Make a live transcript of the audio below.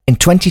In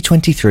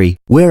 2023,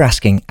 we're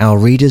asking our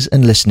readers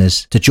and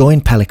listeners to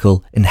join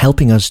Pellicle in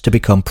helping us to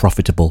become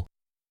profitable.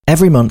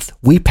 Every month,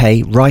 we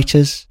pay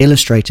writers,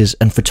 illustrators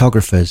and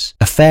photographers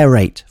a fair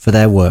rate for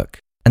their work.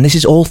 And this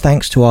is all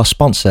thanks to our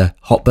sponsor,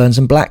 Hot Burns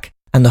and Black,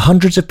 and the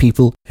hundreds of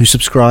people who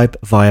subscribe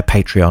via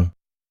Patreon.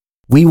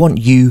 We want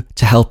you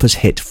to help us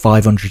hit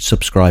 500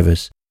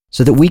 subscribers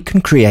so that we can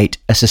create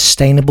a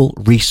sustainable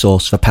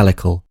resource for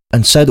Pellicle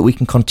and so that we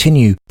can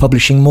continue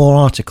publishing more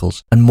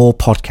articles and more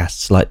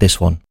podcasts like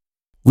this one.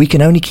 We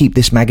can only keep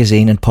this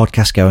magazine and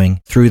podcast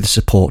going through the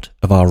support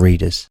of our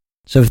readers.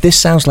 So if this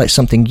sounds like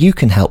something you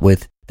can help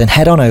with, then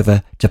head on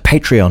over to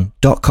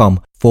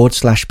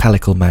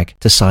patreon.com/pelliclemag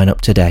to sign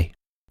up today.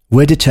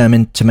 We're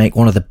determined to make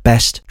one of the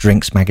best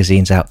drinks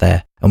magazines out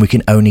there, and we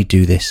can only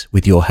do this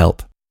with your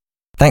help.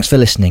 Thanks for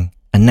listening,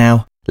 and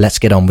now let's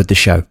get on with the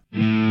show.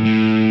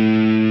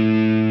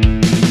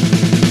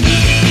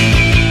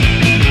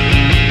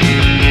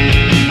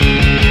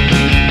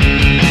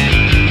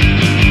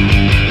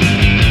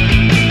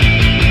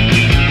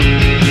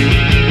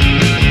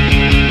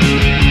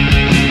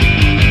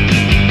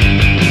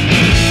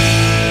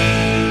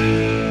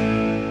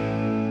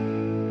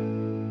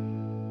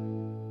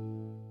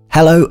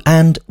 Hello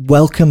and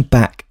welcome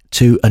back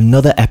to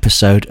another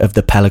episode of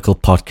the Pellicle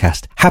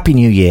podcast. Happy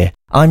New Year.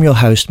 I'm your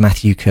host,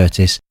 Matthew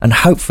Curtis, and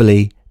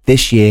hopefully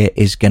this year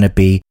is going to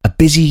be a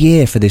busy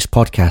year for this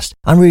podcast.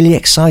 I'm really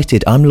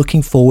excited. I'm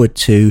looking forward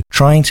to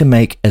trying to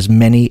make as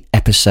many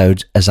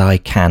episodes as I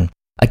can.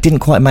 I didn't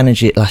quite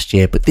manage it last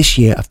year, but this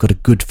year I've got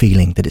a good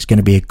feeling that it's going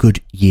to be a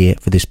good year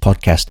for this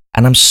podcast.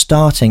 And I'm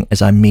starting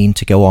as I mean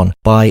to go on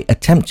by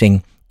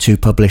attempting to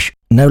publish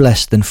no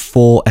less than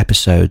 4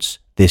 episodes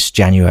this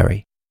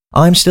January.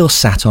 I'm still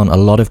sat on a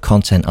lot of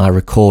content I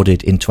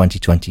recorded in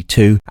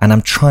 2022, and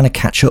I'm trying to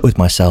catch up with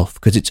myself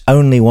because it's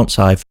only once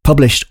I've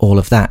published all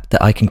of that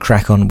I can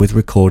crack on with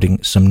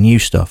recording some new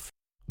stuff.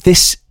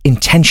 This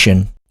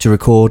intention to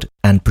record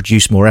and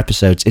produce more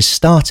episodes is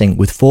starting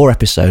with 4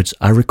 episodes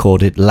I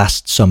recorded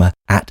last summer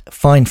at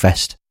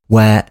FyneFest,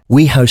 where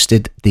we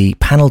hosted the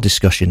panel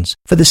discussions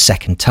for the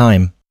second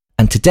time.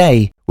 And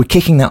today, we're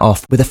kicking that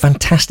off with a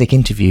fantastic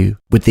interview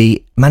with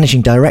the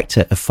managing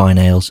director of Fyne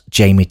Ales,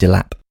 Jamie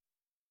Delap.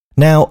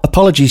 Now,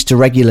 apologies to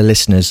regular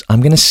listeners, I'm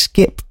going to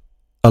skip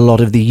a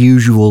lot of the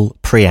usual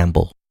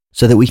preamble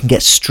so that we can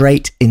get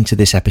straight into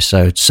this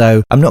episode.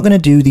 So I'm not going to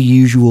do the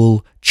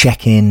usual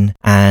check-in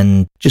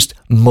and just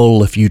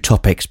mull a few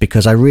topics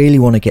because I really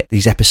want to get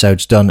these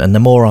episodes done, and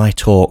the more I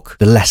talk,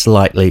 the less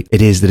likely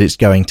it is that it's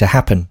going to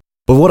happen.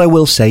 But what I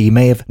will say, you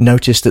may have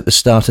noticed at the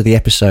start of the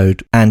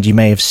episode, and you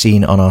may have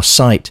seen on our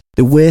site,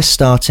 that we're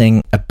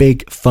starting a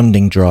big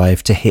funding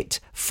drive to hit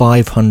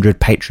 500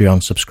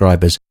 Patreon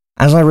subscribers.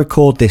 As I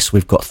record this,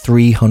 we've got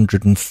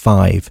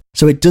 305,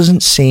 so it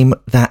doesn't seem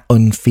that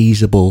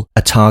unfeasible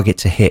a target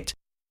to hit.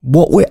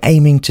 What we're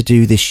aiming to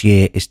do this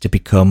year is to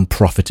become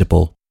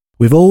profitable.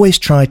 We've always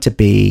tried to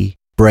be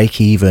break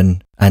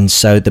even, and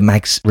so the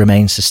mags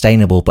remain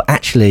sustainable, but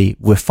actually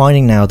we're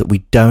finding now that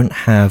we don't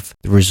have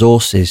the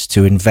resources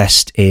to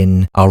invest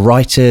in our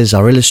writers,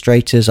 our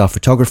illustrators, our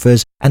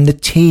photographers, and the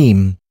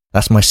team.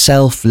 That's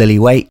myself, Lily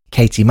Waite,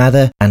 Katie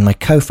Mather, and my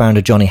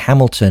co-founder Johnny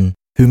Hamilton,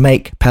 who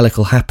make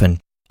Pellicle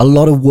happen. A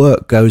lot of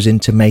work goes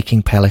into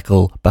making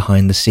Pellicle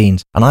behind the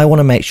scenes, and I want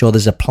to make sure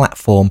there's a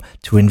platform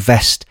to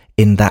invest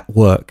in that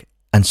work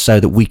and so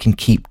that we can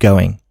keep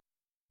going.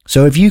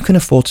 So if you can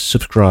afford to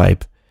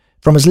subscribe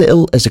from as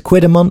little as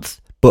 £1 a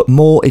month, but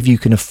more if you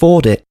can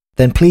afford it,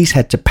 then please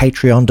head to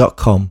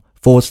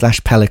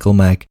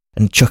patreon.com/pelliclemag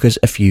and chuck us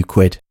a few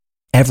quid.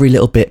 Every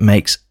little bit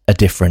makes a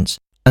difference.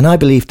 And I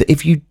believe that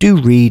if you do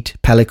read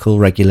Pellicle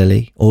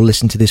regularly or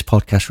listen to this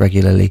podcast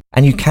regularly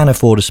and you can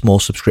afford a small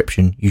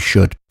subscription, you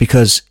should,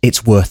 because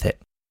it's worth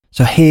it.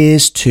 So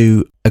here's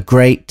to a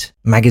great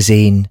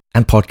magazine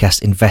and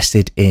podcast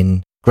invested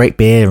in great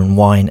beer and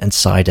wine and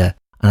cider.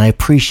 And I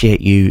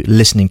appreciate you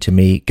listening to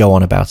me go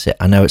on about it.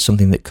 I know it's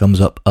something that comes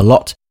up a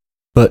lot,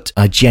 but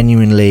I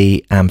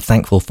genuinely am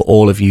thankful for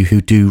all of you who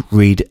do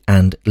read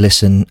and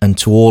listen, and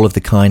to all of the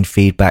kind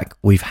feedback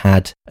we've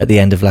had at the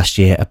end of last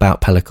year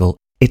about Pellicle.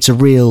 It's a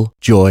real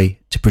joy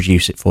to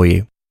produce it for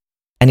you.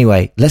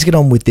 Anyway, let's get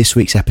on with this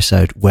week's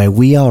episode where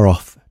we are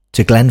off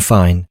to Glen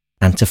Fyne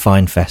and to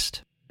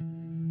FyneFest.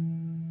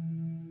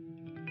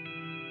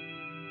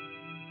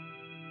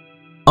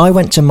 I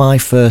went to my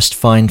first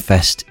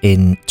FyneFest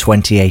in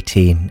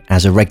 2018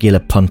 as a regular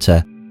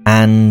punter,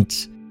 and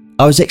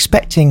I was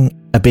expecting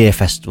a beer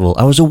festival.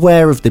 I was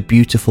aware of the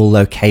beautiful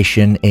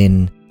location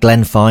in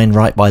Glen Fyne,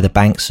 right by the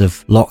banks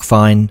of Loch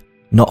Fyne,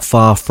 not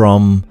far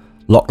from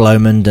Loch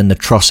Lomond and the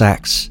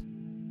Trossachs.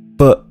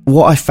 But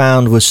what I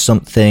found was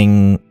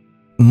something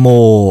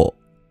more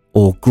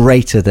or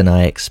greater than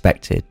I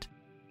expected.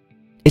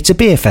 It's a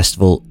beer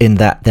festival in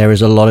that there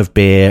is a lot of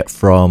beer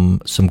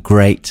from some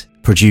great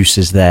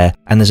producers there,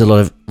 and there's a lot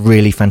of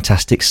really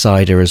fantastic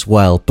cider as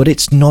well, but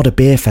it's not a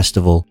beer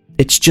festival.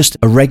 It's just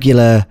a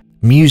regular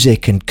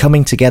music and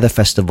coming together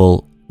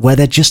festival where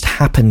there just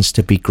happens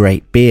to be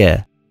great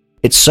beer.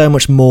 It's so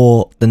much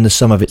more than the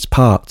sum of its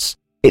parts.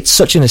 It's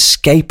such an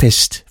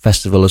escapist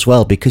festival as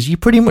well, because you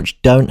pretty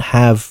much don't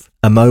have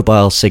a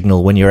mobile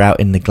signal when you're out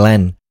in the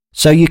Glen.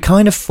 So you're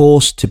kind of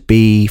forced to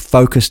be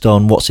focused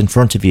on what's in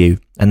front of you,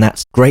 and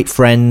that's great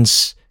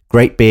friends,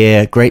 great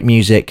beer, great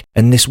music,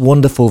 and this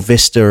wonderful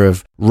vista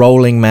of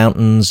rolling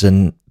mountains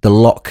and the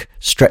loch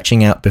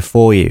stretching out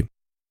before you.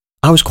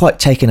 I was quite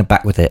taken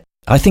aback with it.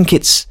 I think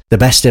it's the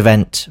best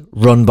event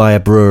run by a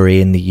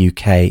brewery in the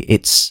UK.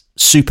 It's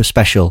super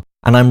special,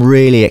 and I'm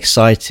really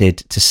excited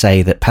to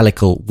say that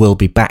Pellicle will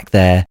be back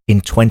there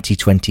in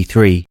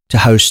 2023 to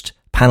host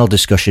panel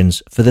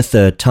discussions for the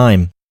third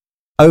time.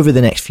 Over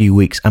the next few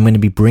weeks, I'm going to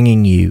be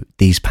bringing you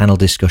these panel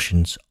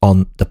discussions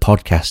on the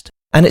podcast.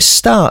 And it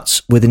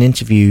starts with an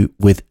interview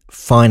with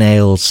Fyne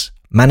Ale's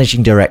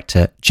managing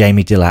director,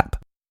 Jamie Delap,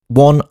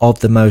 one of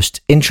the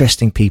most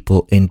interesting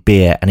people in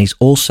beer, and he's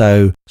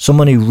also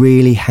someone who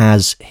really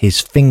has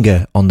his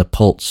finger on the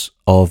pulse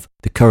of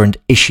the current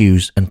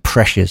issues and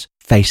pressures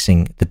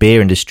facing the beer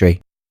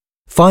industry.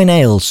 Fyne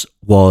Ales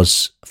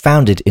was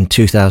founded in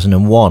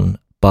 2001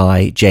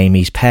 by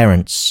Jamie's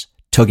parents,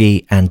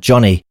 Tuggy and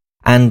Johnny,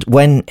 and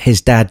when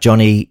his dad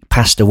Johnny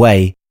passed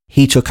away,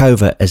 he took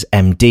over as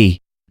MD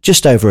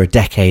just over a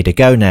decade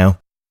ago now.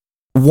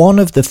 One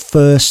of the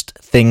first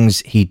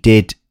things he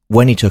did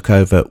when he took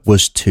over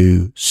was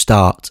to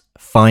start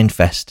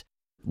FyneFest.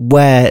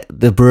 Where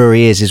the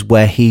brewery is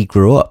where he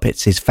grew up.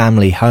 It's his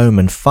family home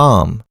and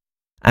farm.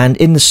 And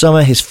in the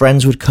summer, his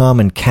friends would come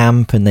and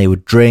camp, and they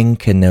would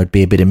drink, and there would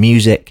be a bit of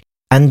music.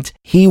 And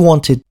he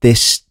wanted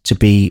this to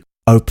be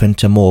open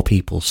to more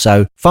people.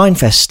 So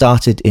FyneFest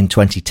started in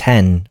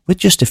 2010 with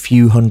just a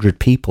few hundred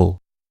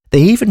people.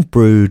 They even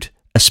brewed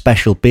a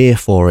special beer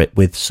for it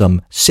with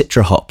some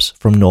Citra hops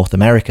from North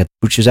America,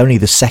 which was only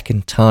the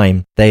second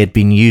time they had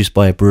been used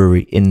by a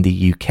brewery in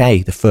the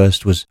UK. The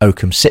first was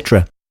Oakham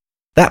Citra.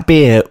 That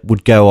beer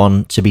would go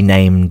on to be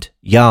named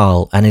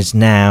Jarl and is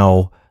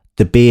now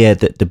the beer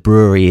that the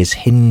brewery is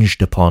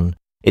hinged upon.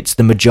 It's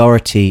the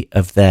majority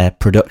of their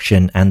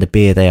production and the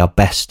beer they are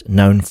best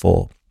known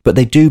for. But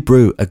they do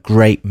brew a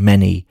great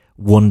many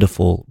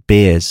wonderful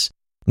beers.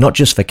 Not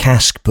just for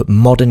cask, but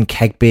modern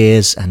keg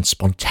beers and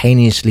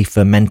spontaneously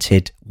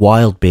fermented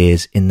wild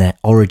beers in their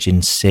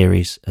Origins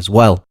series as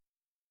well.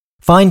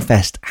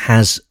 FyneFest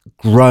has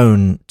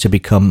grown to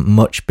become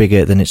much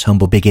bigger than its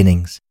humble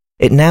beginnings.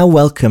 It now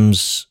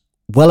welcomes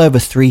well over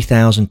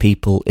 3,000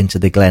 people into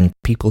the Glen.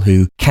 People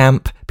who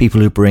camp,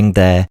 people who bring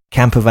their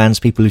camper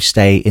vans, people who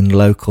stay in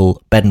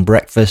local bed and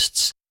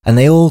breakfasts. And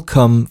they all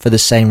come for the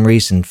same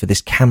reason, for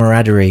this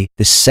camaraderie,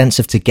 this sense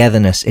of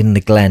togetherness in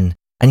the Glen.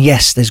 And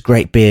yes, there's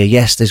great beer,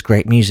 yes, there's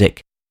great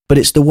music, but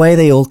it's the way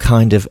they all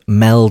kind of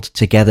meld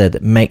together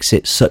that makes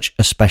it such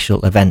a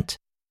special event.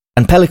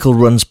 And Pellicle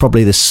runs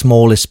probably the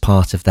smallest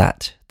part of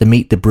that, the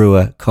Meet the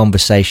Brewer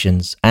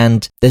conversations,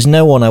 and there's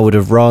no one I would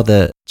have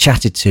rather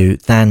chatted to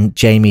than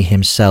Jamie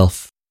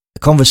himself. A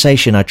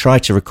conversation I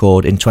tried to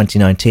record in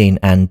 2019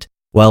 and,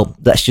 well,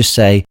 let's just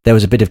say there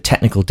was a bit of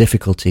technical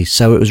difficulty,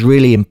 so it was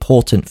really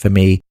important for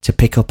me to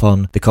pick up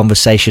on the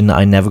conversation that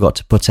I never got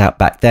to put out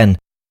back then.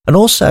 And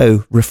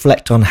also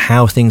reflect on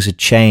how things had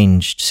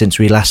changed since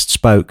we last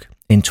spoke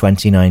in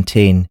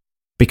 2019.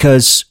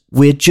 Because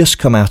we had just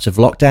come out of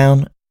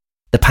lockdown,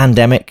 the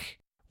pandemic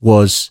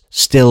was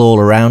still all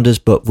around us,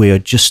 but we were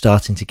just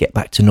starting to get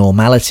back to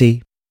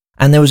normality.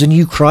 And there was a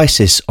new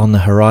crisis on the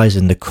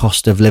horizon, the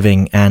cost of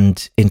living,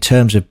 and in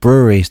terms of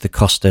breweries, the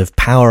cost of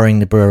powering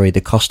the brewery,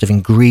 the cost of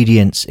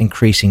ingredients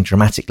increasing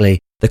dramatically,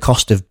 the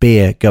cost of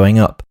beer going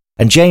up.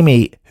 And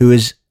Jamie, who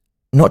is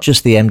not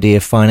just the MD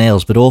of Fyne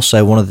Ales, but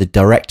also one of the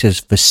directors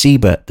for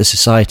SIBA, the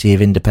Society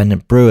of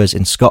Independent Brewers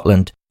in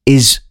Scotland,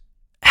 is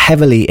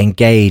heavily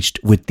engaged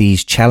with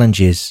these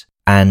challenges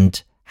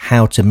and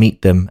how to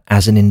meet them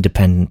as an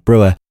independent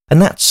brewer. And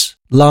that's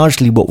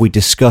largely what we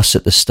discuss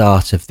at the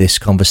start of this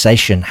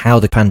conversation, how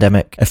the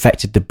pandemic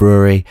affected the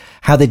brewery,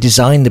 how they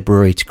designed the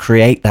brewery to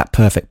create that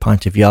perfect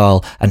pint of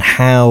Jarl, and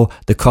how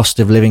the cost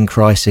of living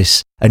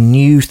crisis and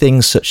new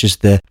things such as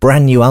the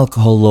brand new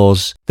alcohol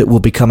laws that will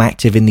become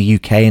active in the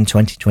UK in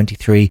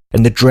 2023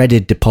 and the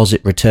dreaded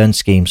deposit return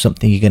scheme,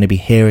 something you're going to be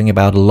hearing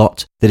about a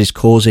lot, that is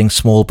causing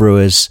small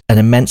brewers an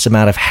immense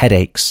amount of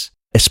headaches,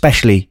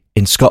 especially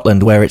in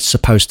Scotland where it's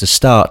supposed to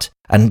start.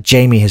 And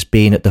Jamie has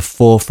been at the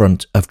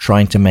forefront of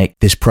trying to make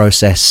this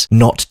process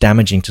not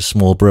damaging to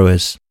small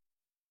brewers.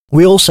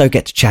 We also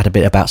get to chat a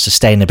bit about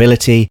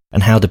sustainability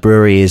and how the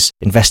brewery is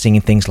investing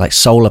in things like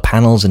solar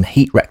panels and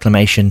heat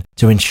reclamation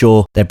to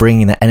ensure they're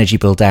bringing their energy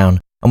bill down.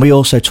 And we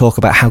also talk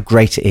about how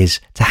great it is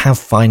to have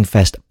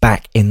FyneFest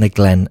back in the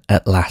Glen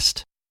at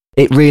last.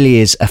 It really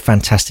is a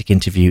fantastic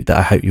interview that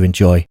I hope you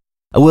enjoy.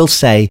 I will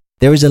say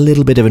there is a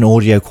little bit of an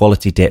audio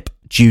quality dip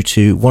due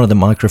to one of the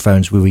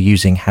microphones we were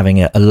using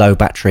having a low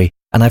battery.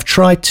 And I've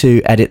tried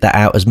to edit that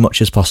out as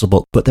much as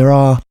possible, but there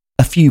are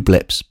a few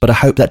blips, but I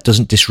hope that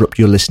doesn't disrupt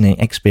your listening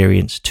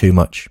experience too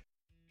much.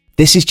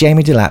 This is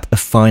Jamie Delap of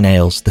Fyne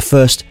Ales, the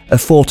first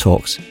of 4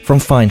 talks from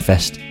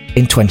FyneFest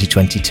in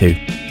 2022.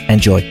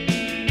 Enjoy.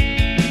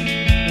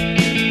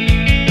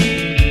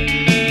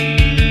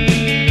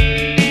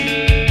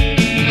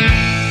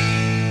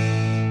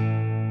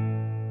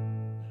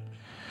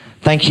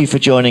 Thank you for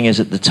joining us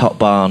at the Top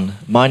Barn.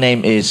 My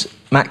name is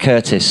Matt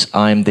Curtis.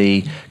 I'm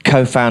the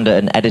co-founder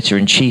and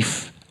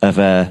editor-in-chief of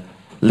a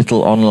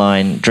little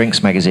online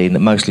drinks magazine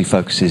that mostly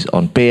focuses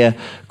on beer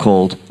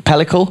called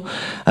Pellicle.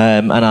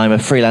 And I'm a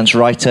freelance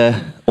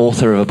writer,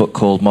 author of a book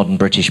called Modern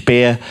British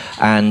Beer.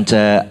 And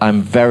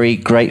I'm very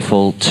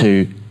grateful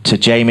to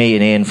Jamie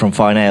and Ian from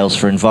Fyne Ales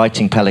for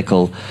inviting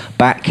Pellicle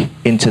back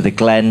into the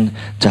Glen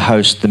to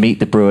host the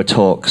Meet the Brewer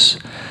talks.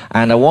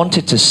 And I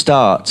wanted to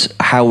start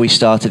how we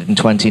started in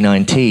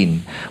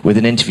 2019 with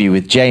an interview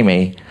with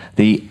Jamie,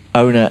 the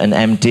owner and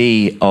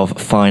MD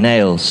of Fyne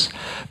Ales,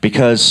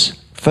 because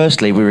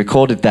firstly, we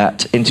recorded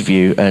that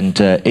interview and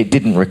it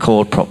didn't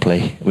record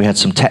properly. We had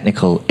some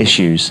technical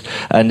issues.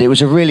 And it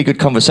was a really good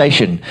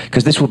conversation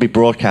because this will be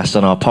broadcast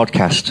on our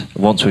podcast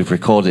once we've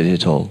recorded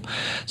it all.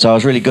 So I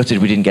was really gutted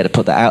we didn't get to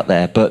put that out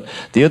there. But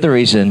the other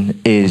reason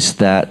is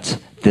that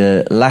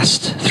the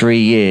last 3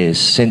 years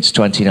since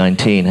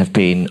 2019 have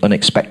been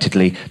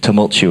unexpectedly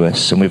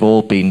tumultuous, and we've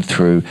all been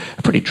through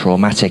a pretty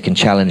traumatic and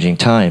challenging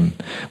time,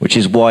 which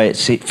is why it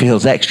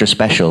feels extra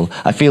special.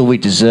 I feel we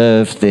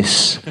deserve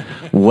this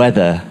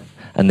weather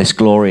and this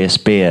glorious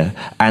beer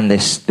and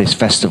this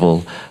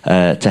festival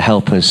to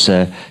help us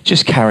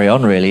just carry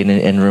on, really,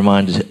 and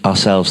remind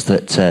ourselves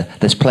that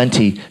there's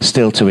plenty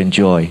still to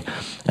enjoy.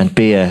 And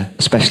beer,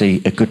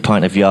 especially a good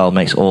pint of Jarl,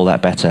 makes all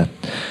that better.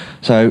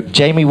 So,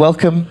 Jamie,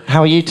 welcome.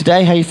 How are you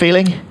today? How are you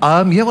feeling?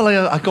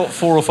 I got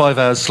 4 or 5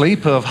 hours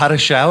sleep. I've had a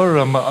shower.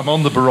 I'm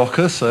on the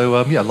Barocca, so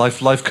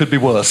life could be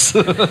worse.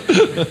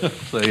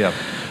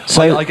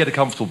 So I get a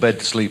comfortable bed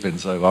to sleep in,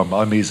 so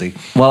I'm easy.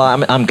 Well,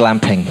 I'm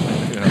glamping,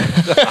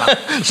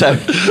 so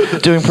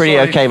doing pretty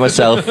okay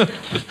myself.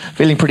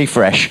 Feeling pretty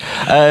fresh.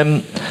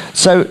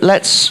 So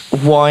let's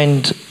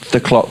wind the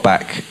clock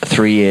back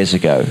 3 years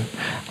ago,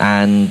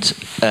 and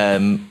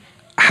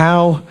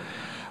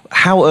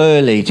How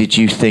early did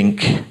you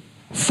think,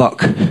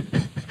 fuck,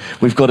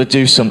 we've got to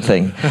do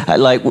something?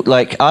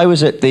 Like I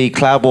was at the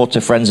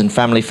Cloudwater Friends and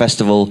Family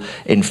Festival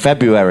in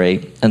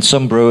February, and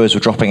some brewers were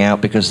dropping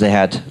out because they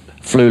had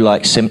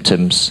flu-like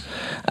symptoms.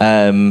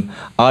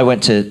 I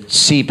went to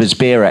Seba's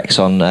Beer X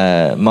on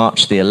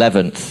March the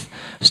 11th,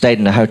 stayed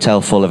in a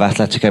hotel full of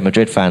Atletico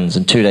Madrid fans,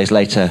 and 2 days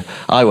later,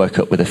 I woke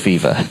up with a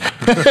fever.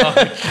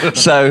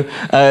 So,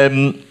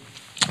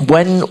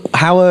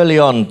 how early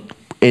on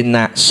in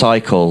that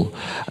cycle,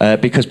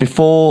 because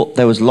before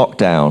there was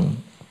lockdown,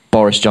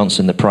 Boris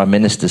Johnson, the Prime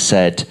Minister,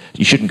 said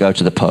you shouldn't go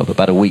to the pub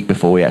about a week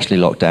before we actually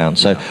locked down.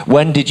 So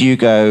when did you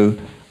go,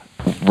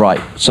 right,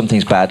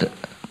 something's bad,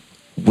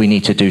 we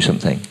need to do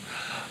something?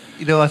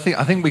 I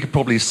think we could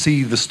probably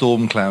see the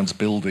storm clouds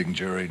building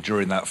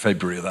during that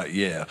February of that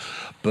year.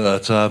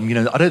 But, I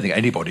don't think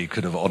anybody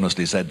could have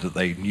honestly said that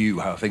they knew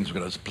how things were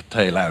going to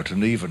tail out.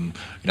 And even,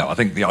 I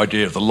think the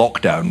idea of the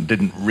lockdown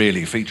didn't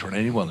really feature on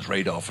anyone's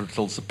radar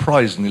until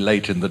surprisingly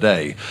late in the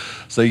day.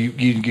 So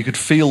you could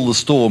feel the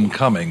storm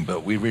coming,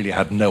 but we really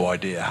had no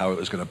idea how it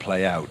was going to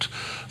play out.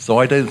 So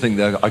I don't think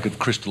that I could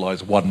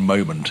crystallise one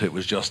moment. It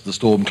was just the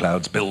storm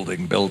clouds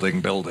building. For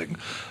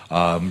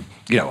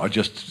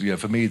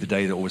me, the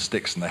day that always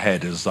sticks in the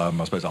head is, I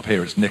suppose up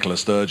here it's Nicola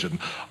Sturgeon.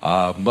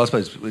 I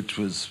suppose which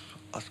was,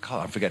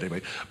 I'm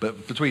forgetting,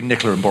 but between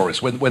Nicola and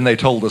Boris, when they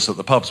told us that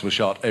the pubs were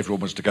shut,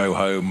 everyone was to go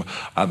home,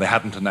 and they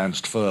hadn't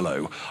announced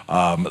furlough,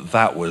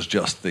 that was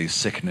just the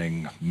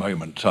sickening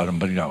moment. I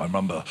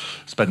remember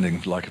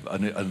spending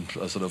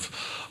a sort of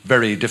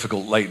very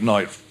difficult late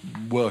night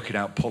working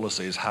out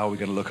policies. How are we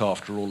going to look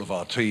after all of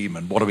our team,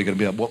 and what are we going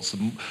to be?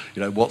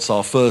 What's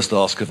our first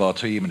ask of our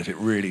team, and if it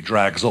really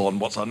drags on,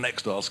 what's our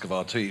next ask of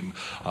our team?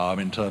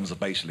 In terms of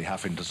basically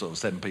having to sort of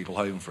send people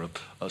home for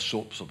a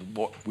short sort of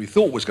what we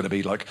thought was going to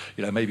be like.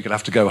 Maybe you're going to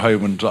have to go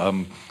home and,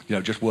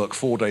 just work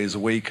 4 days a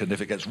week. And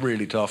if it gets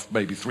really tough,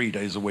 maybe 3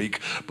 days a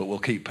week, but we'll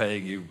keep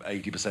paying you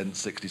 80%,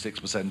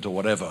 66% or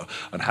whatever.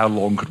 And how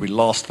long could we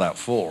last that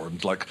for?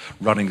 And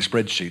running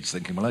spreadsheets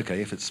thinking, well, okay,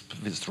 if it's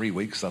 3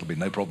 weeks, that'll be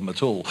no problem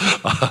at all.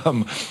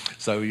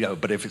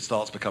 But if it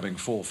starts becoming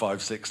 4,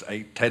 5, 6,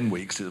 8, 10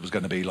 weeks, it was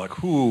going to be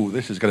like, ooh,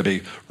 this is going to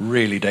be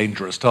really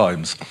dangerous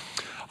times.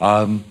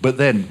 But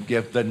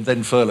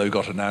then furlough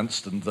got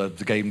announced, and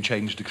the game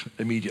changed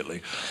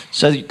immediately.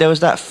 So there was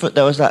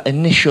that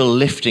initial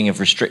lifting of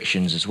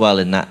restrictions as well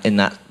in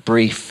that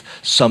brief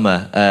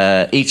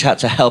summer. Eat Out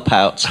to help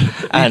out.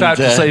 Eat Out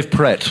to save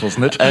Pret,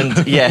 wasn't it?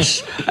 And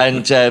yes,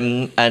 and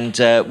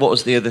what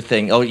was the other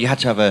thing? Oh, you had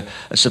to have a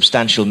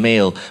substantial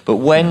meal. But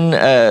when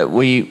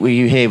were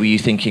you here? Were you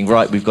thinking,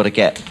 right, we've got to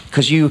get,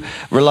 because you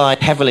relied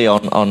heavily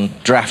on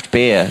draft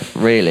beer,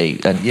 really,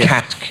 and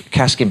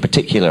cask in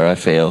particular, I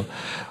feel.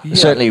 Yeah.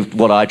 Certainly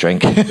what I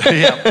drink.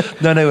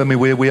 No, I mean,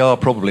 we are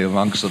probably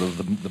amongst sort of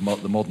the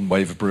modern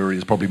wave of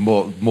breweries, probably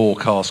more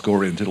cask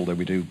oriented, although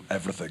we do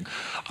everything.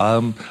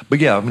 But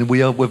yeah, I mean,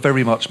 we're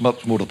very much more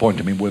to the point.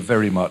 I mean, we're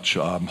very much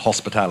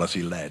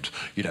hospitality led.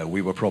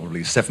 We were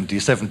probably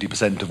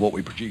 70% of what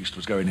we produced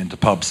was going into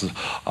pubs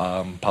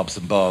and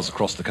bars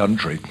across the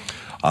country.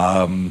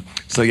 And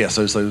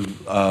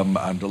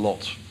a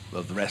lot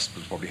of the rest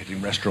was probably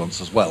hitting restaurants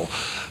as well.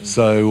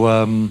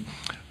 So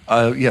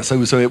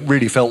So it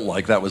really felt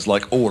like that was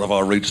like all of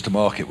our routes to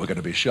market were going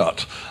to be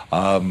shut.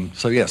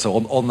 So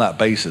on that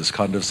basis,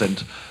 kind of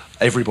sent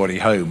everybody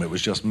home. It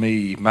was just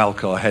me,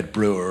 Malk, our head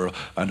brewer,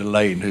 and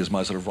Elaine, who's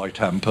my sort of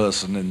right-hand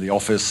person in the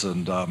office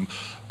and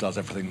does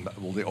everything,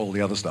 all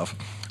the other stuff.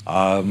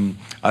 And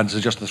so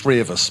just the three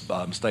of us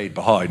stayed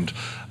behind.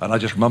 And I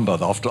just remember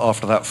that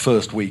after that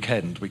first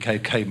weekend, we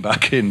came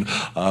back in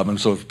and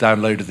sort of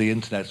downloaded the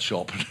internet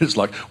shop. And it's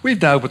like, we've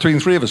now, between the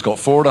three of us, got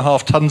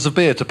 4.5 tons of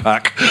beer to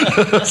pack.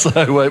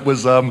 So it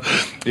was,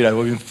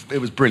 it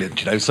was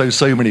brilliant.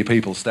 So many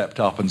people stepped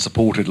up and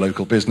supported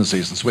local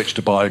businesses and switched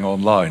to buying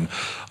online.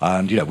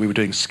 And, we were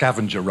doing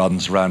scavenger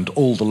runs around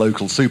all the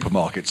local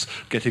supermarkets,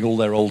 getting all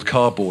their old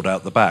cardboard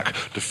out the back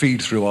to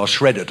feed through our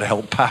shredder to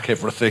help pack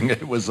everything.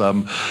 It was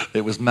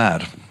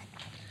mad.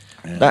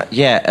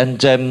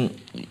 And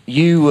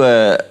you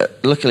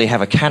luckily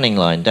have a canning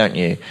line, don't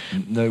you?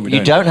 No, we don't.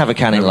 You don't have a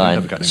canning line.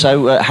 Have a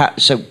canning line.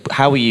 So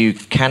how were you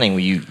canning? Were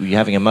you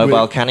having a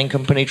mobile canning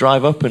company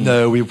drive up?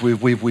 No, we've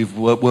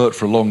worked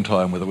for a long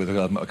time with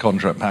a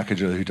contract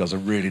packager who does a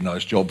really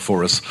nice job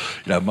for us.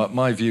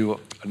 My view.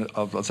 And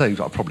I'd say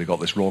I've probably got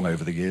this wrong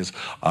over the years,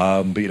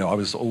 but I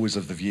was always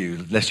of the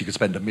view, unless you could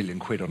spend £1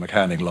 million on a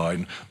canning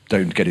line,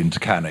 don't get into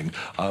canning,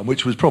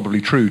 which was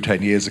probably true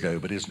 10 years ago,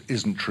 but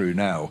isn't true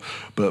now.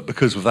 But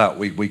because of that,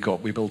 we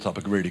built up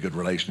a really good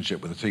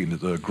relationship with a team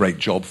that did a great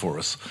job for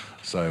us.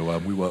 So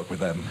we work with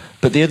them.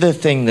 But the other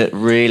thing that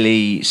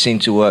really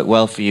seemed to work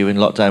well for you in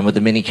lockdown were the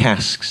mini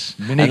casks.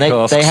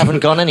 They haven't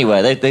gone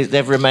anywhere.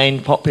 They've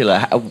remained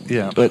popular.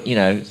 But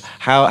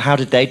how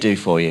did they do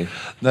for you?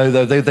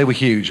 No, they were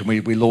huge, and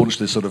we launched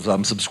this sort of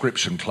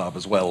subscription club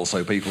as well,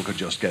 so people could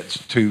just get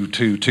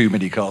two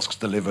mini casks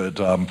delivered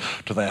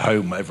to their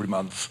home every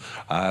month,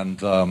 and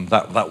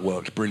that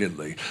worked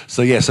brilliantly.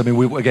 So yes, I mean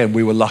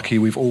we were lucky.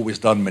 We've always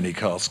done mini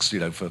casks,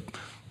 for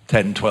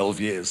 10, 12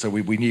 years, so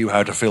we knew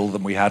how to fill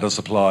them. We had a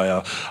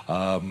supplier,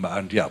 but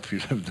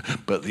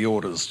the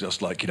orders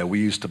just we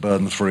used to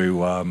burn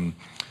through.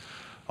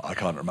 I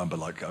can't remember.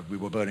 We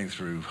were burning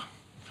through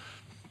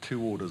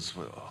 2 orders.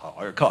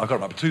 I can't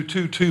remember.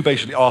 Two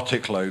basically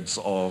Arctic loads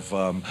of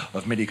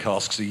mini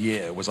casks a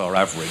year was our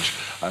average,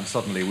 and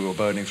suddenly we were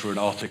burning through an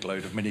Arctic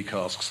load of mini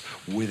casks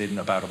within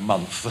about a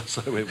month.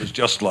 So it was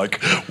just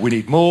like, we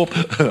need more.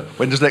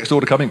 When does the next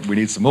order coming? We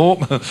need some more.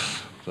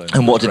 So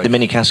and what did the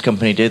mini cask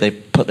company do? They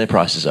put their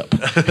prices up.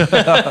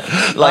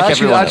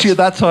 Actually, at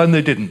that time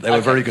they didn't. They were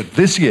very good.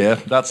 This year,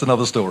 that's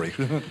another story.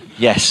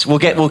 Yes, we'll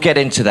get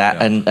into that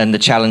and the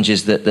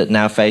challenges that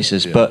now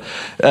faces. Yeah.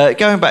 But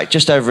going back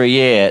just over a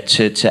year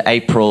to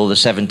April the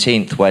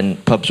 17th, when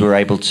pubs were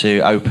able to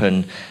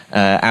open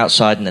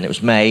outside, and then it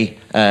was May.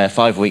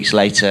 5 weeks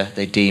later,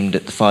 they deemed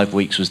that the 5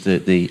 weeks was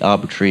the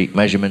arbitrary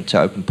measurement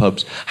to open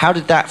pubs. How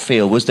did that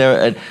feel? Was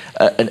there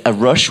a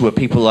rush? Were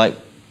people like,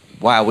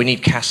 wow, we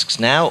need casks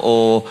now?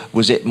 Or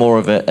was it more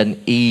of an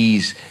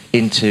ease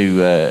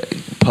into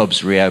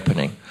pubs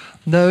reopening?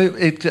 No,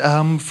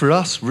 for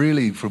us,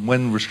 really, from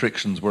when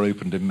restrictions were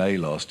opened in May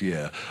last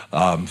year,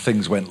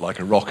 things went like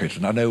a rocket.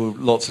 And I know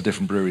lots of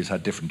different breweries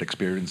had different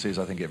experiences.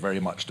 I think it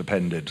very much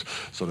depended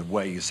sort of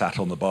where you sat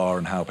on the bar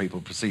and how people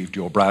perceived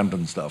your brand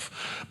and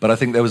stuff. But I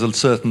think there was a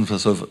certain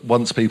sort of,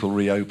 once people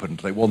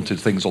reopened, they wanted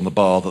things on the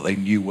bar that they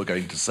knew were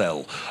going to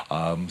sell.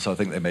 So I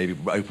think they maybe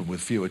opened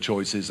with fewer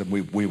choices, and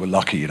we were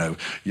lucky.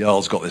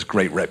 Jarl's got this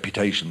great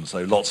reputation,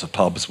 so lots of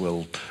pubs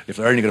will, if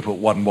they're only going to put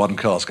one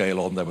cask ale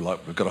on, they were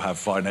like, we've got to have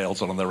Fyne ales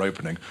on their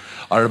opening.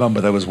 I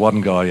remember there was one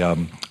guy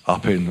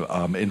up in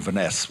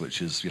Inverness, which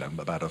is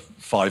about a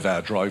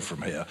 5-hour drive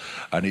from here,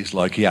 and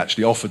he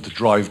actually offered to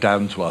drive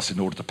down to us in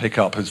order to pick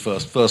up his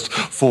first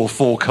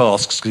four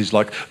casks, because he's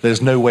like,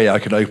 there's no way I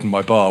can open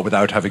my bar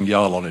without having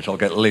Jarl on it. I'll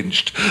get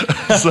lynched.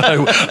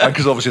 So,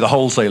 because obviously the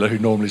wholesaler who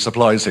normally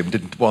supplies him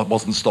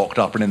wasn't stocked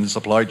up and in the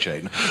supply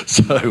chain.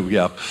 So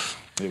yeah.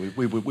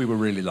 We were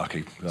really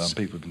lucky.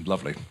 People have been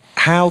lovely.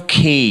 How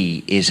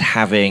key is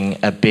having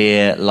a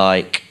beer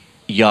like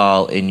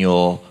Jarl in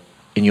your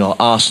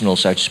arsenal,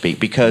 so to speak?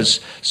 Because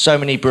so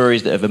many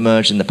breweries that have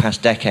emerged in the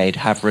past decade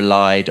have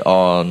relied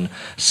on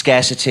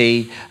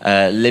scarcity,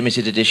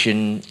 limited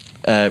edition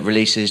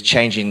releases,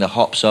 changing the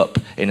hops up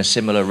in a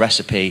similar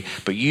recipe.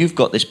 But you've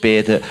got this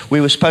beer that we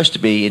were supposed to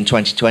be in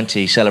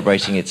 2020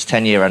 celebrating its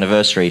 10-year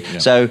anniversary. Yeah.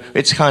 So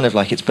it's kind of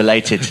like its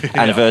belated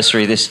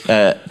anniversary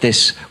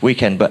this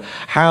weekend. But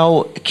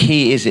how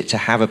key is it to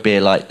have a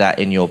beer like that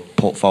in your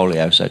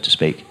portfolio, so to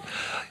speak?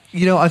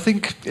 I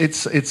think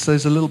there's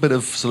a little bit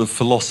of sort of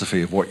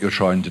philosophy of what you're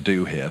trying to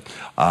do here.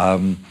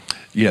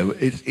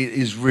 It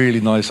is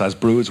really nice as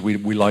brewers. We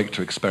like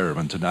to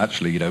experiment, and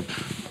actually,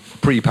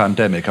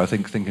 pre-pandemic, I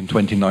think in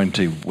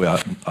 2019,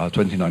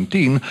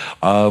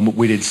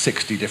 we did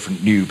 60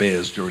 different new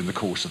beers during the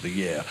course of the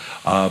year,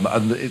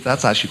 and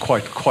that's actually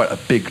quite a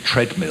big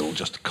treadmill,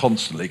 just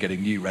constantly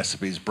getting new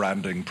recipes,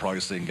 branding,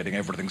 pricing, getting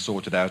everything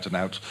sorted out and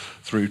out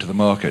through to the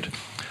market.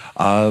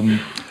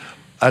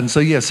 And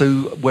so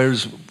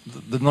whereas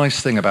the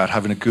nice thing about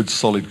having a good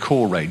solid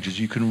core range is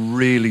you can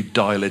really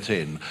dial it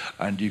in,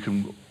 and you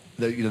can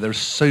there are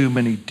so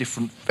many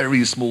different,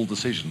 very small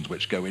decisions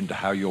which go into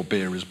how your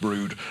beer is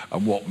brewed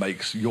and what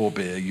makes your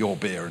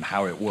beer and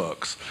how it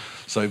works.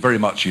 So very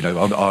much,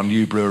 our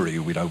new brewery,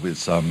 with I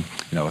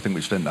think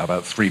we've spent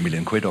about £3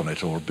 million on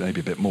it, or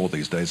maybe a bit more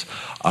these days.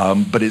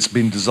 But it's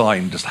been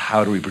designed just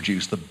how do we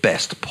produce the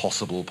best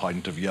possible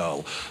pint of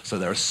Jarl. So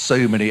there are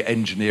so many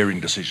engineering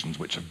decisions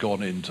which have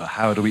gone into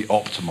how do we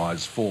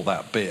optimise for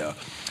that beer.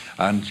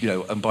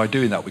 And by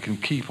doing that, we can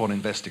keep on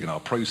investing in our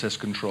process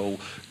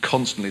control,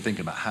 constantly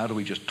thinking about how do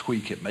we just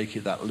tweak it, make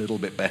it that little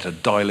bit better,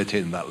 dial it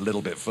in that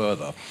little bit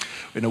further,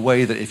 in a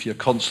way that if you're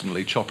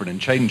constantly chopping and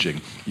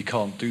changing, you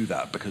can't do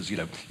that because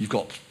you've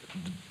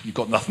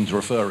got nothing to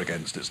refer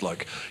against. It's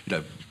like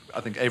I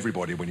think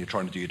everybody, when you're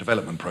trying to do your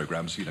development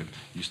programs, you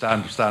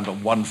stand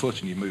on one foot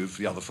and you move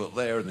the other foot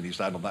there, and then you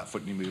stand on that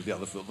foot and you move the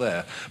other foot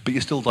there. But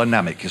you're still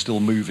dynamic, you're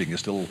still moving, you're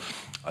still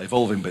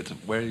evolving. But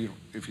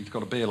if you've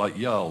got a beer like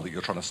Jarl that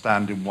you're trying to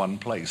stand in one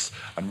place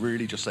and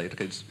really just say,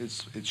 okay,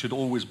 it should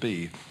always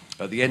be.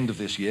 At the end of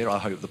this year, I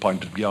hope the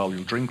pint of Jarl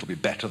you'll drink will be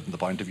better than the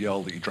pint of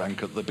Jarl that you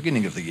drank at the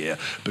beginning of the year,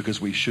 because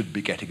we should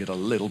be getting it a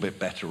little bit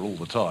better all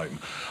the time.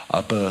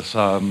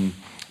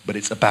 But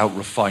it's about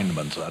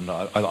refinement, and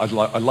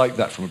I like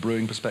that from a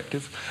brewing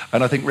perspective.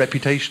 And I think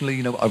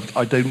reputationally,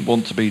 I don't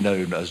want to be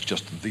known as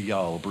just the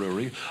Jarl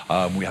brewery.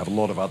 We have a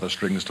lot of other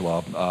strings to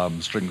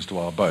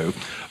our bow,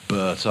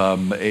 but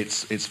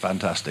it's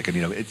fantastic,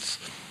 and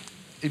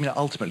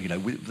ultimately,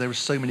 there are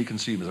so many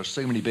consumers, there are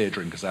so many beer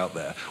drinkers out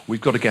there.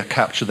 We've got to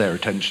capture their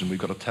attention. We've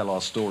got to tell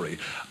our story,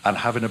 and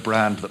having a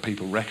brand that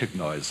people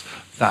recognise,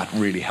 that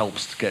really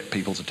helps to get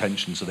people's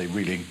attention, so they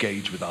really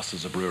engage with us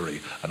as a brewery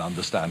and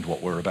understand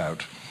what we're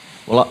about.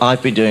 Well,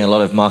 I've been doing a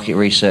lot of market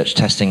research,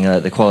 testing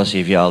the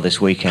quality of Jarl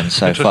this weekend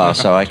so far,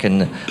 so I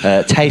can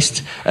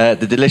taste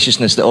the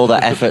deliciousness that all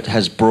that effort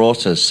has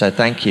brought us. So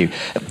thank you.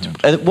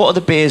 What are the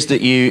beers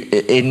that you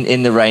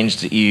in the range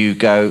that you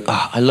go,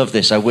 I love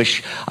this. I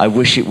wish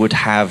it would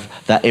have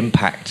that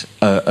impact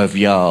of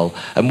Jarl.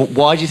 And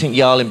why do you think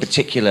Jarl in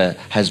particular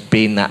has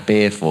been that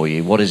beer for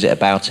you? What is it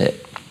about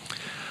it?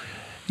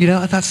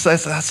 That's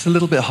a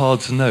little bit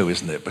hard to know,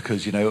 isn't it?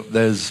 Because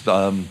there's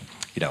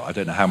I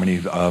don't know how many.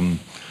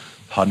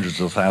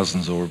 Hundreds of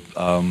thousands or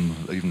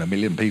even 1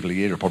 million people a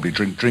year are probably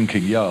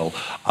drinking Jarl.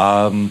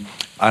 And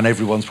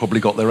everyone's probably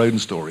got their own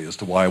story as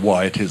to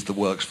why it is that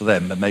works for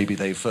them. And maybe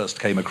they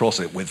first came across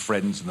it with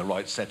friends in the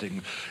right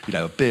setting.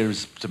 Beer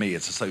is, to me,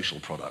 it's a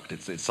social product.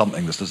 It's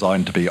something that's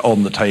designed to be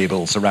on the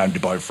table,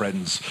 surrounded by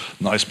friends,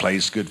 nice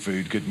place, good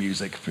food, good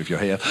music, if you're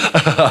here.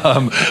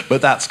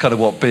 But that's kind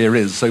of what beer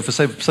is. So for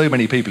so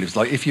many people, it's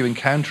like if you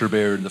encounter a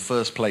beer in the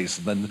first place,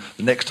 and then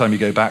the next time you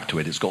go back to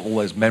it, it's got all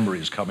those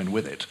memories coming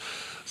with it.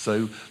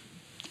 So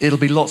it'll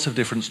be lots of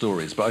different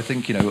stories, but I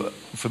think,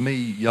 for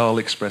me, Jarl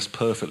expressed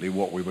perfectly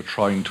what we were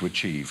trying to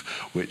achieve,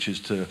 which is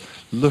to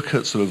look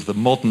at sort of the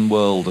modern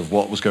world of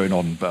what was going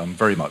on. I'm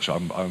very much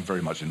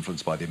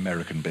influenced by the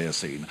American beer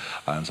scene,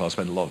 and so I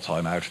spent a lot of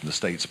time out in the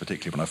States,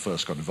 particularly when I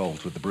first got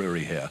involved with the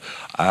brewery here.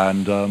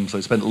 And so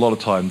I spent a lot of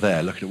time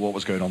there looking at what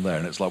was going on there,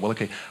 and it's like, well,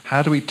 okay,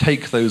 how do we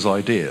take those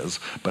ideas,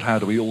 but how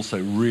do we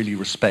also really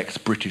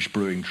respect British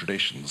brewing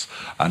traditions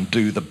and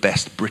do the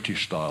best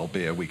British-style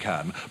beer we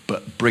can,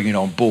 but bringing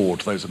on board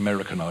those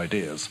American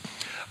ideas?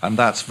 And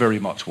that's very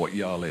much what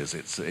Jarl is.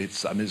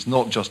 It's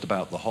not just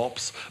about the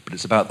hops, but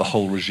it's about the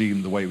whole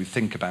regime, the way we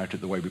think about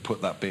it, the way we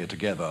put that beer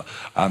together.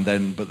 But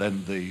then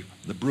the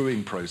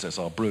brewing process,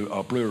 our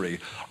brewery,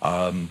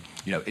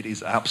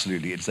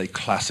 it's a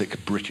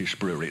classic British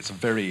brewery. It's a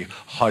very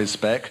high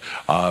spec.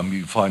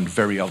 You find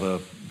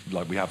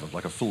we have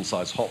like a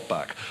full-size hop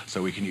back,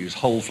 so we can use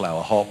whole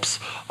flower hops,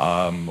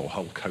 or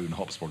whole cone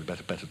hops, probably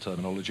better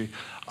terminology.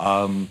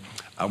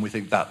 And we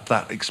think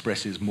that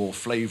expresses more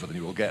flavour than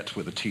you will get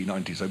with a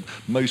T90. So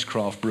most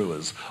craft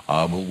brewers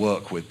will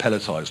work with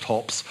pelletized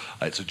hops.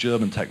 It's a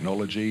German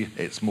technology.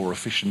 It's more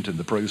efficient in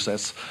the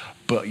process,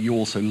 but you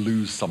also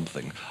lose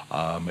something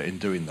in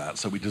doing that.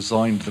 So we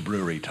designed the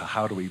brewery to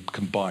how do we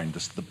combine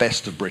the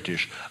best of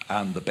British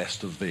and the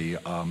best of the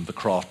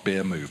craft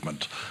beer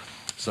movement.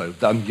 So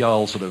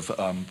Jarl sort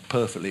of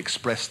perfectly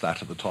expressed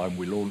that at the time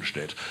we launched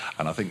it,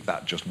 and I think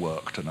that just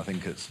worked, and I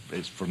think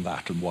it's from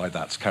that and why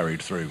that's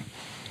carried through.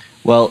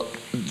 Well,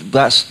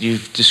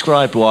 you've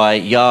described why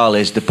Jarl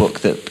is the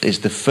book that is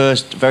the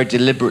first, very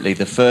deliberately,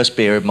 the first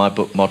beer in my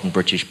book, Modern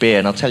British Beer.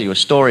 And I'll tell you a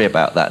story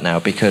about that now,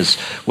 because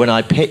when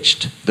I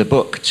pitched the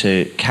book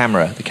to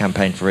CAMRA, the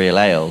Campaign for Real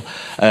Ale,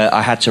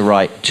 I had to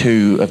write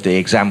 2 of the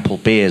example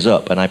beers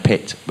up, and I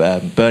picked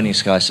Burning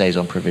Sky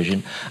Saison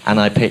Provision,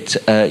 and I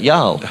picked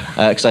Jarl,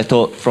 because I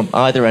thought from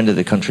either end of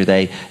the country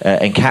they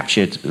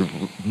encaptured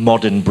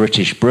modern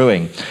British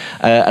brewing.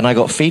 And I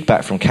got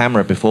feedback from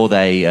CAMRA before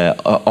they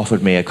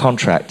offered me a contract.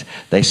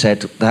 They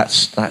said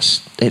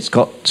it's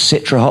got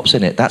Citra hops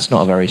in it. That's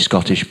not a very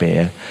Scottish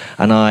beer.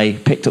 And I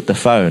picked up the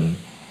phone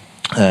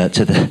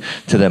to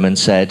them and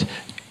said,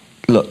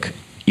 look,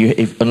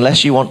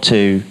 unless you want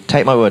to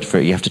take my word for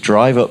it, you have to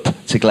drive up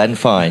to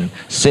Fyne,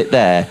 sit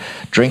there,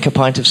 drink a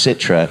pint of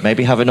Citra,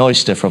 maybe have an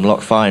oyster from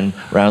Fyne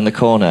round the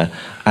corner,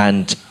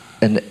 and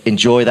and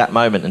enjoy that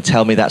moment and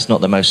tell me that's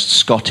not the most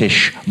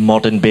Scottish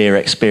modern beer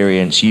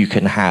experience you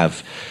can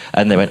have.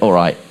 And they went, all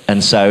right.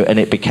 And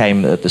it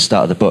became at the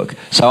start of the book.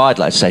 So I'd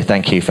like to say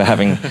thank you for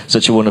having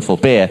such a wonderful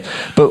beer.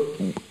 But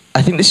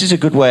I think this is a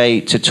good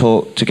way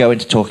to go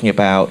into talking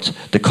about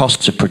the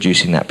costs of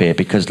producing that beer,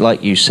 because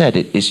like you said,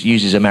 it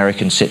uses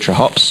American Citra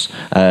hops,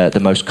 the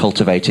most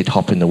cultivated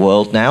hop in the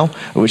world now,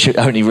 which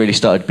only really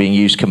started being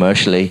used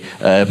commercially,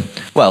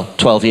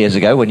 12 years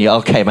ago when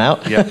Jarl came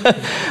out. Yeah.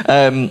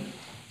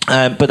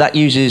 But that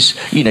uses,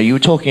 you were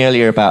talking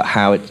earlier about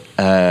how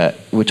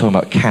we're talking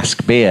about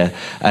cask beer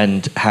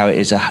and how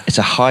it's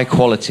a high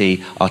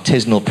quality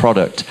artisanal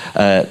product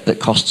that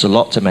costs a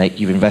lot to make.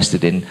 You've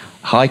invested in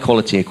high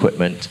quality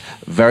equipment,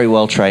 very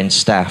well trained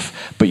staff,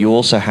 but you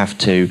also have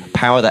to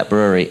power that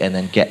brewery and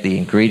then get the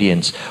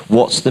ingredients.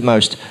 What's the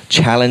most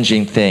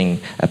challenging thing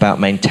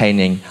about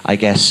maintaining, I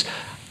guess,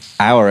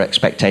 our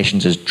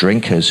expectations as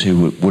drinkers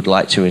who would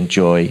like to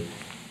enjoy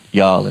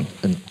Jarl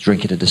and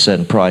drink it at a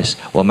certain price,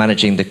 while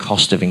managing the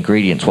cost of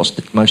ingredients? What's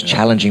the most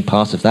challenging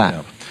part of that?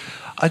 Yeah.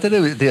 I don't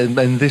know.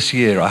 And this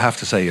year, I have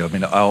to say, I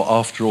mean,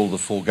 after all the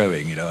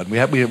foregoing,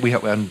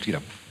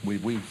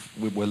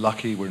 we're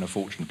lucky. We're in a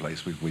fortunate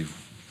place.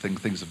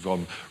 Things have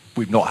gone.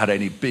 We've not had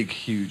any big,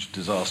 huge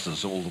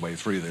disasters all the way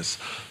through this.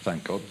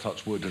 Thank God,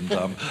 touch wood.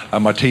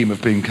 And my team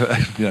have been,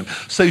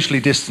 socially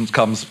distance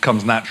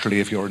comes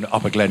naturally if you're in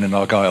Upper Glen in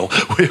Argyll.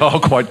 We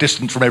are quite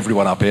distant from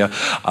everyone up here.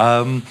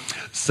 But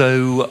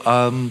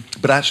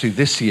actually,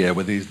 this year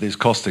with these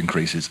cost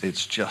increases,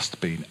 it's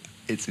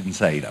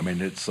insane. I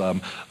mean,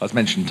 as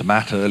mentioned to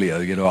Matt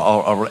earlier,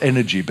 our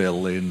energy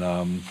bill in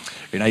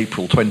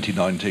April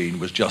 2019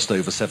 was just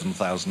over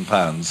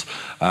 £7,000,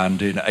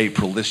 and in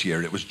April this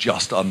year it was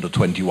just under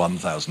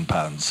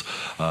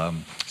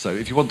 £21,000. So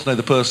if you want to know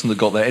the person that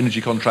got their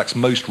energy contracts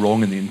most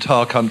wrong in the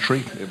entire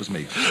country, it was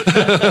me.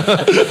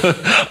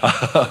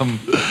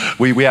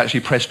 We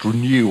actually pressed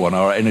renew on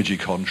our energy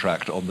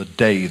contract on the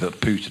day that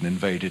Putin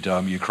invaded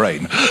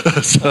Ukraine.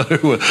 So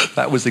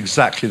that was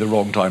exactly the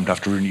wrong time to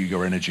have to renew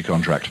your energy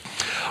contract.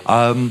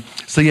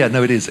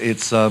 It is.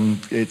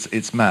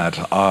 It's mad.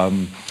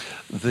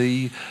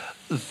 The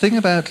thing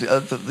about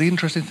the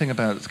interesting thing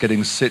about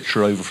getting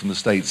Citra over from the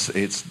States,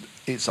 it's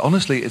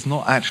honestly, it's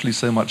not actually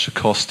so much a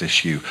cost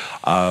issue,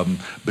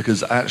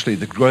 because actually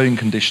the growing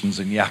conditions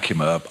in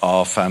Yakima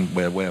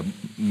where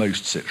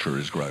most Citra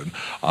is grown,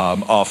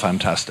 are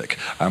fantastic,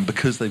 and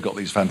because they've got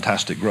these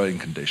fantastic growing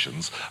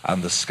conditions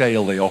and the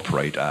scale they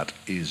operate at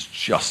is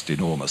just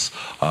enormous.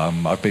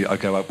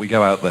 We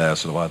go out there,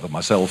 sort of either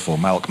myself or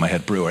Malcolm, my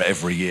head brewer,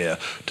 every year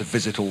to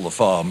visit all the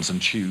farms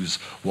and choose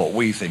what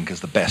we think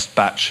is the best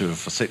batch of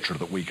Citra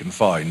that we can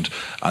find,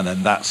 and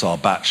then that's our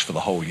batch for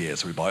the whole year.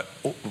 So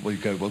we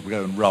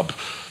go and rub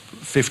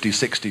 50,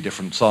 60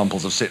 different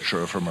samples of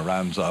Citra from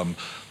around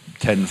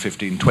 10,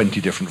 15,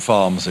 20 different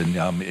farms in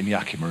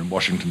Yakima in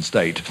Washington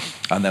State,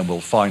 and then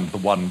we'll find the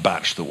one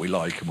batch that we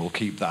like and we'll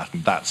keep that,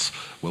 and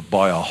we'll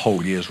buy our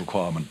whole year's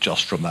requirement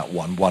just from that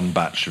one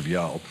batch of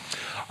Jarl.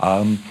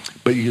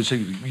 But you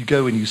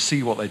go and you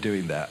see what they're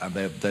doing there, and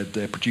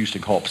they're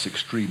producing hops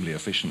extremely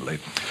efficiently.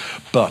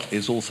 But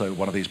it's also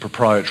one of these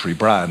proprietary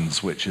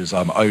brands which is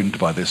owned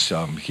by this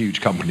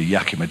huge company,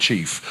 Yakima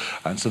Chief,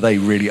 and so they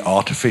really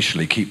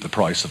artificially keep the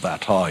price of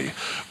that high,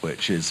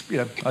 which is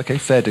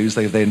fair dues.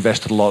 They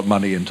invested a lot of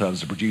money in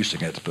terms of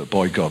producing it, but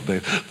boy God,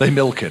 they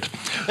milk it.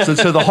 So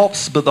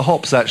the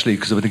hops actually,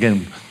 because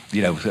again,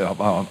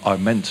 I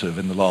meant to have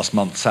in the last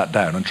month sat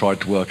down and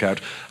tried to work out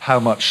how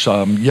much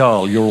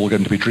Jarl you're all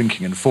going to be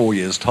drinking in 4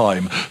 years'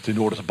 time in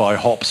order to buy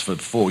hops for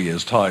 4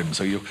 years' time.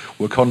 So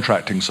we're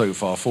contracting so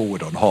far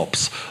forward on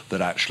hops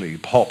that actually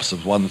hops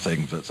is one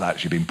thing that's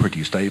actually been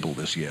pretty stable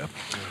this year.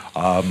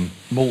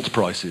 Malt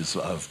prices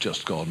have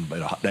just gone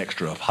an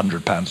extra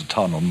 £100 a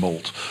tonne on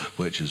malt,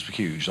 which is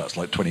huge. That's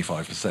like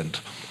 25%.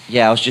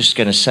 Yeah, I was just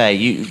going to say,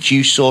 do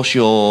you source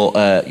your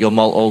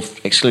malt all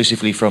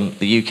exclusively from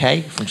the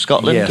UK, from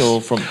Scotland, yes,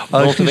 or from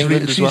north of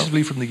England as well?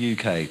 Exclusively from the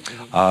UK.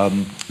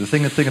 The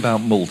thing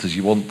about malt is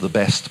you want the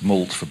best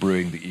malt for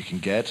brewing that you can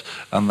get,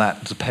 and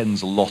that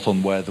depends a lot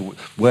on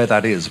where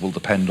that is. Will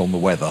depend on the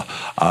weather.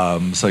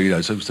 So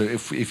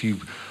if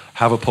you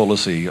have a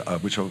policy,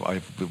 which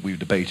we've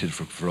debated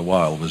for a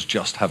while, was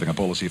just having a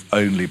policy of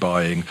only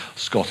buying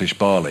Scottish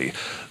barley.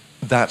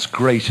 That's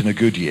great in a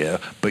good year,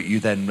 but you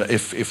then,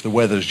 if the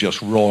weather's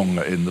just wrong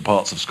in the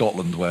parts of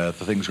Scotland where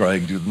the thing's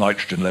growing, the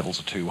nitrogen levels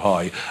are too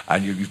high,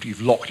 and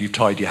you've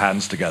tied your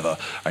hands together,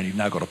 and you've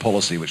now got a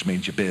policy which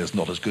means your beer's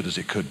not as good as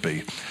it could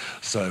be.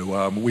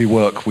 So we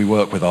work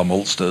with our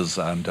maltsters,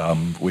 and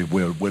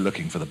we're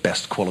looking for the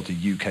best quality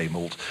UK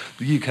malt.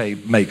 The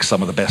UK makes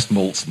some of the best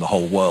malts in the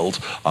whole world.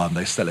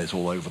 They sell it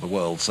all over the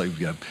world. So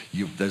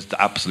there's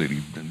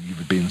absolutely, you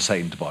would be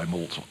insane to buy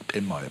malt,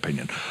 in my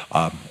opinion.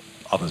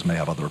 Others may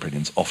have other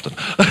opinions, often,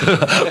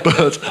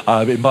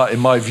 but in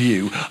my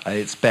view,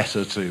 it's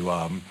better to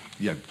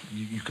you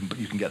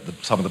can get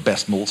some of the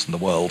best malts in the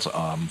world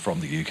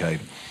from the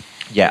UK.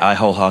 Yeah, I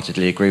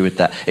wholeheartedly agree with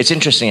that. It's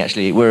interesting,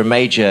 actually. We're a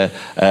major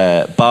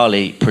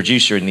barley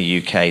producer in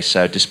the UK,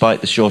 so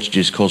despite the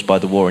shortages caused by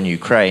the war in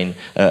Ukraine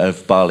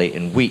of barley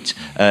and wheat,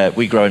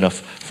 we grow enough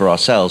for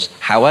ourselves.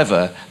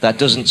 However, that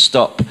doesn't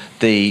stop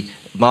the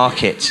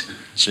market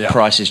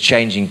prices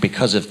changing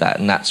because of that,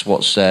 and that's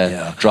what's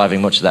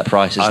driving much of that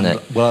price, isn't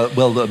it?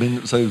 Well, I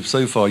mean, so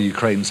far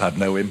Ukraine's had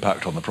no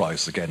impact on the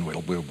price. Again,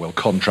 we'll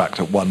contract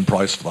at one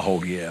price for the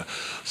whole year.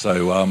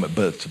 So,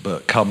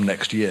 but come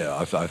next year,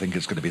 I think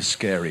it's going to be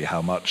scary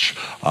how much.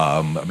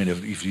 I mean,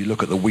 if you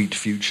look at the wheat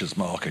futures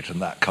market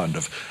and that kind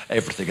of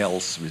everything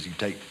else, is you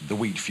take the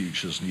wheat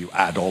futures and you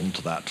add on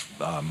to that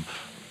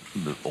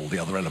all the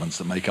other elements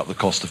that make up the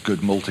cost of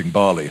good malting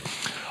barley.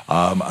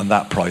 And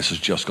that price has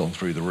just gone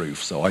through the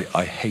roof. So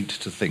I hate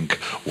to think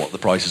what the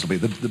prices will be.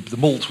 The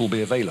malt will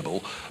be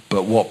available,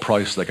 but what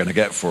price they're going to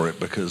get for it,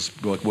 because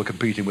we're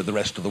competing with the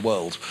rest of the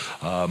world.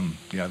 Then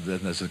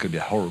there's going to be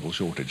a horrible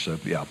shortage. So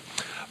yeah,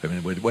 I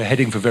mean we're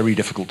heading for very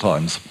difficult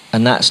times.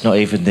 And that's not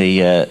even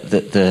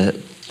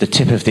the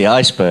tip of the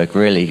iceberg,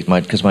 really,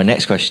 because my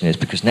next question is,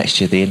 because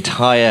next year the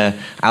entire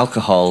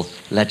alcohol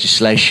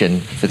legislation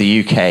for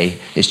the UK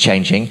is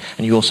changing,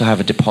 and you also have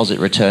a deposit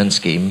return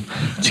scheme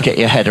to get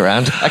your head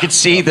around. I could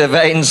see the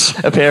veins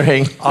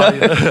appearing.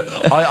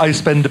 I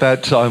spend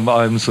about,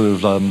 I'm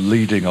sort of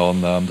leading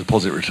on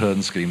deposit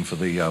return scheme for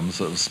the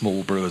sort of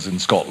small brewers in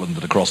Scotland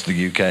and across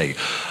the UK,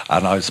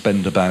 and I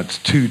spend about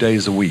 2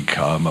 days a week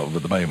at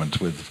the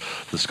moment with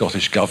the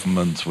Scottish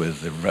government,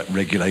 with the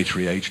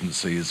regulatory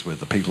agencies,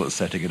 with the people that are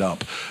setting it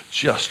up,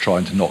 just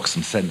trying to knock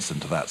some sense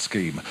into that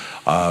scheme.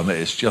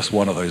 It's just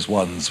one of those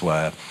ones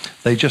where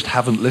they just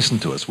haven't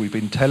listened to us. We've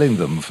been telling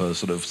them for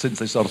sort of since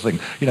they started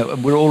thinking,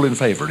 and we're all in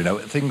favour,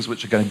 things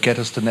which are going to get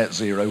us to net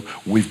zero.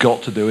 We've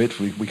got to do it.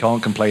 We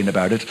can't complain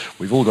about it.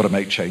 We've all got to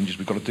make changes.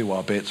 We've got to do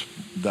our bit.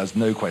 There's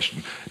no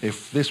question.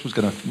 If this was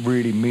going to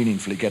really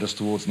meaningfully get us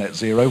towards net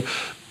zero,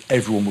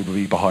 everyone would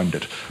be behind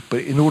it.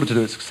 But in order to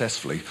do it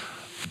successfully,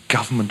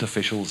 government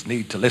officials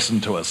need to listen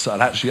to us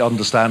and actually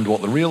understand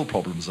what the real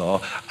problems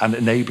are and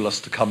enable us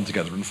to come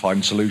together and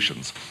find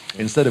solutions.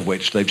 Instead of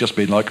which, they've just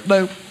been like,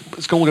 no,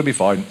 it's all going to be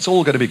fine, it's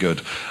all going to be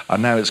good.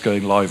 And now it's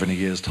going live in a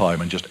year's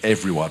time, and just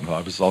everyone.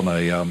 I was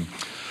on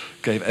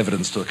gave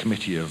evidence to a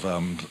committee of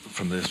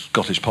from the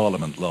Scottish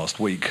Parliament last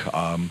week,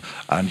 and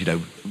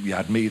you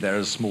had me there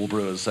as small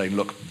brewers saying,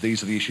 look,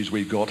 these are the issues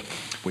we've got.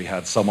 We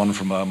had someone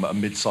from a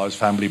mid-sized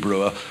family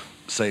brewer,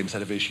 same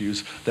set of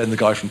issues. Then the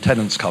guy from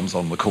Tennants comes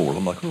on the call.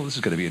 I'm like, oh, this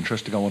is going to be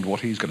interesting. I wonder what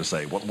he's going to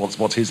say.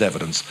 What's his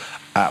evidence?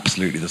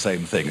 Absolutely the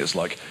same thing. It's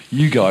like,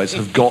 you guys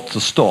have got to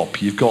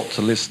stop. You've got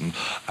to listen,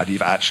 and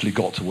you've actually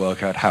got to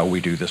work out how we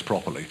do this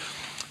properly.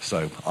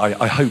 So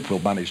I hope we'll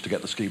manage to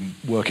get the scheme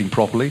working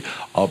properly.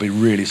 I'll be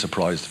really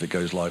surprised if it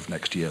goes live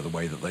next year the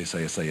way that they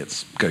say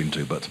it's going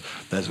to, but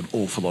there's an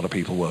awful lot of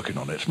people working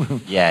on it.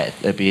 Yeah,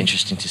 it'd be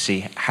interesting to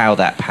see how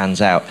that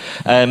pans out.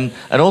 And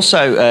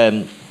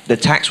also, the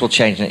tax will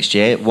change next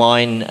year.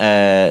 Wine,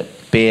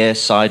 beer,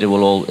 cider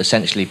will all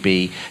essentially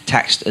be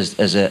taxed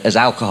as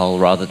alcohol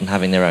rather than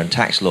having their own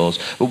tax laws.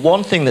 But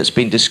one thing that's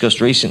been discussed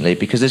recently,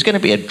 because there's going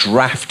to be a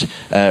draft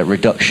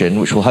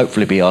reduction, which will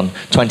hopefully be on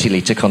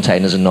 20-litre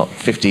containers and not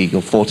 50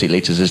 or 40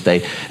 litres as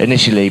they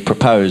initially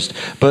proposed.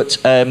 But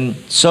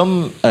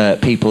some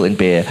people in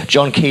beer,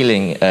 John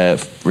Keeling,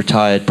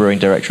 retired brewing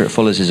director at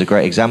Fuller's, is a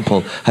great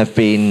example, have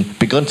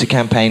begun to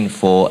campaign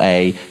for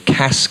a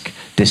cask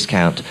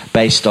discount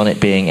based on it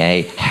being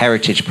a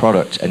heritage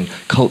product and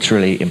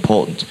culturally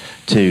important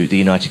to the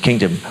United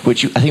Kingdom,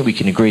 which I think we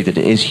can agree that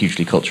it is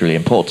hugely culturally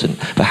important.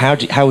 But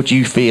how would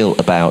you feel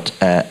about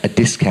a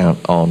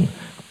discount on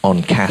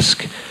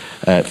cask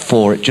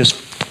for it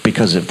just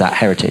because of that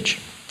heritage?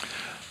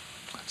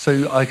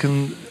 So I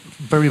can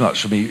very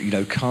much, for me,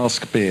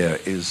 cask beer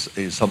is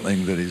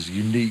something that is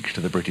unique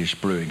to the British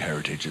brewing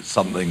heritage. It's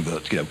something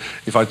that,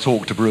 if I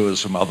talk to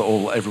brewers from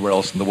everywhere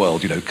else in the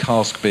world,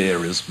 cask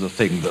beer is the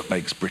thing that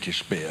makes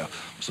British beer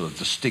sort of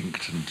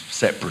distinct and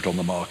separate on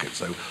the market.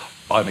 So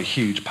I'm a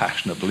huge,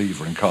 passionate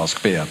believer in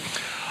cask beer.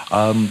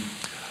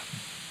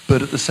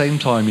 But at the same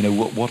time,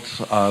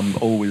 what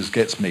always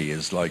gets me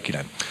is like,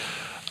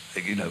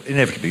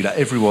 inevitably,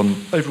 everyone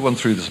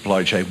through the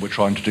supply chain, we're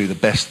trying to do the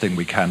best thing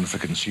we can for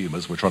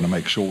consumers. We're trying to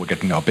make sure we're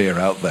getting our beer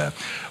out there.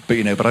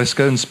 But I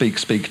go and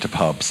speak to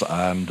pubs,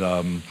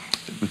 and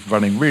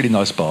running really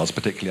nice bars,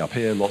 particularly up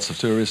here, lots of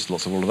tourists,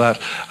 lots of all of that,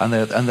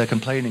 and they're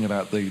complaining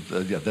about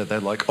they're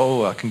like,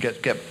 oh, I can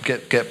get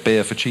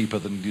beer for cheaper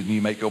than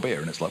you make your beer,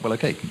 and it's like, well,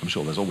 okay, I'm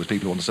sure there's always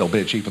people who want to sell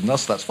beer cheaper than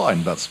us. That's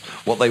fine. That's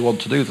what they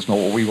want to do. That's not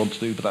what we want to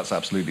do, but that's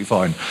absolutely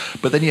fine.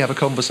 But then you have a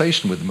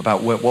conversation with them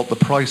about what the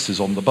price is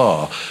on the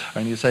bar,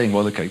 and you're saying,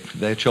 well, okay,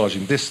 they're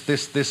charging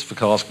this for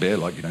cask beer,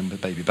 like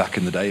maybe back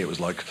in the day it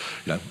was like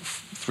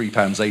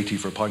 £3.80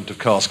 for a pint of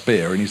cask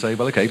beer, and you say,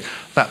 well, okay,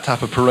 that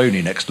tap of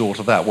Peroni next door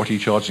to that, what are you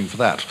charging for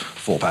that?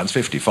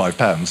 £4.50,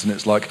 £5, and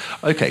it's like,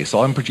 okay,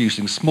 so I'm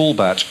producing small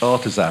batch,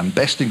 artisan,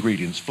 best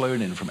ingredients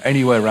flown in from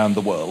anywhere around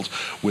the world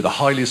with a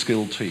highly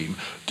skilled team,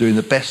 doing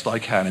the best I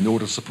can in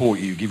order to support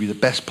you, give you the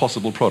best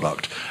possible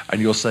product,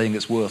 and you're saying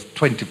it's worth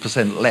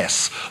 20%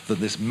 less than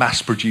this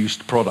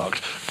mass-produced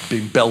product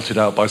being belted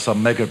out by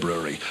some mega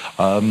brewery.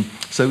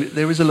 So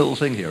there is a little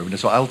thing here. I mean,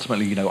 so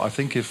ultimately, you know, I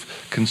think if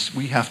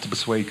we have to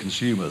persuade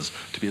consumers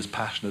to be as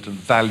passionate and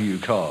value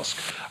cask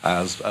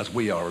as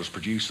we are as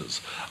producers.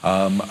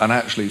 And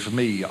actually, for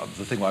me,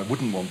 the thing I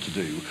wouldn't want to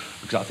do,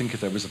 because I think if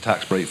there was a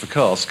tax break for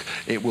cask,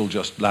 it will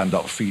just land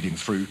up feeding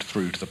through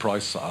to the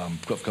price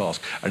of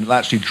cask, and it'll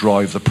actually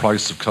drive the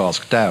price of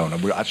cask down,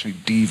 and we're actually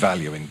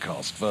devaluing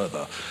cask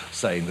further,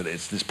 saying that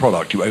it's this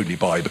product you only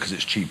buy because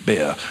it's cheap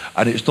beer.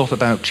 And it's not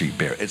about cheap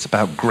beer, it's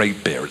about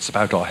great beer, it's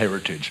about our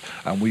heritage,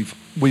 and we've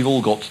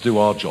all got to do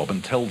our job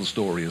and tell the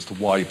story as to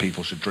why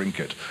people should drink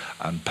it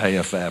and pay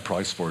a fair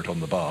price for it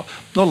on the bar.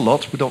 Not a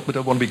lot, we don't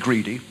want to be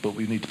greedy, but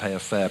we need to pay a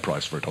fair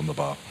price for it on the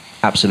bar.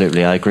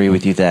 Absolutely, I agree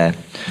with you there.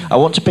 I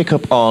want to pick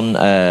up on,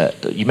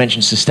 you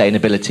mentioned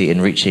sustainability and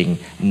reaching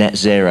net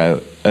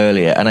zero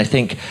earlier, and I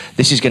think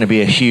this is going to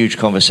be a huge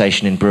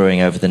conversation in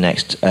brewing over the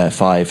next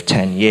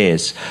 5-10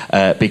 years,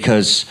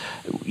 because,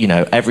 you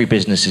know, every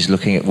business is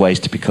looking at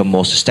ways to become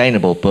more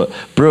sustainable, but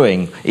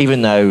brewing,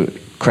 even though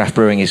craft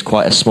brewing is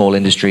quite a small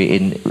industry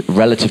in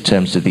relative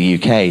terms to the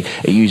UK,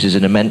 it uses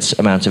an immense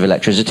amount of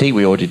electricity.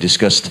 We already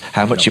discussed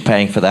how much you're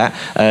paying for that.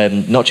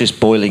 Not just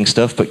boiling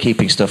stuff, but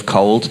keeping stuff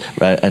cold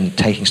and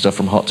taking stuff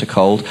from hot to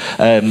cold.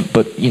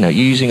 But, you know,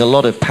 you're using a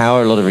lot of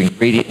power, a lot of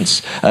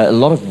ingredients, a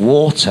lot of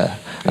water.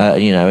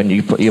 You know, and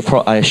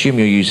I assume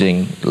you're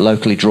using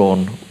locally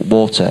drawn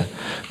water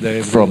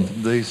from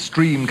the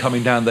stream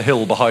coming down the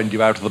hill behind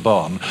you out of the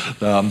barn.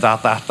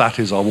 That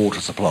is our water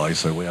supply.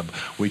 So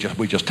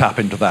we just tap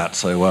into that.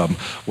 So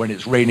when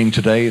it's raining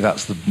today,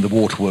 that's the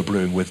water we're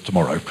brewing with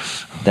tomorrow.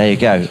 There you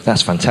go.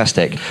 That's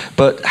fantastic.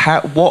 But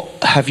what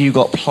have you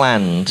got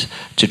planned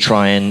to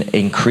try and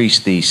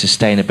increase the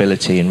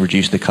sustainability and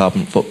reduce the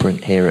carbon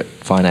footprint here at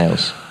Fyne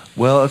Ales?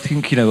 Well, I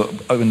think, you know,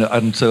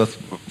 and so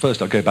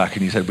first I'll go back,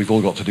 and you said we've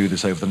all got to do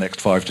this over the next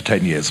 5 to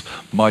 10 years.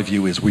 My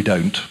view is we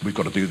don't. We've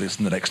got to do this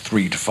in the next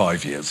 3 to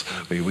 5 years.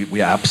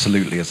 We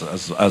absolutely, as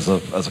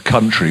a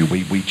country,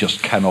 we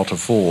just cannot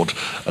afford,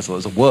 as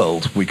a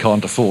world, we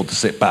can't afford to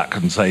sit back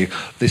and say,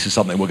 this is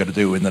something we're going to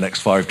do in the next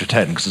 5 to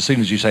 10. Because as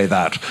soon as you say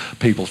that,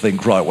 people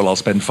think, right, well, I'll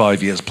spend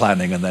 5 years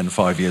planning and then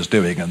 5 years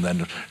doing, and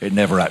then it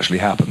never actually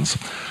happens.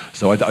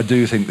 So I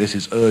do think this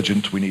is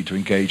urgent. We need to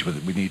engage with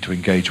it. We need to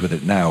engage with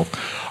it now.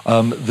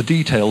 The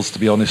details, to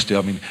be honest,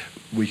 I mean,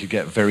 we could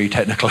get very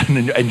technical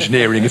in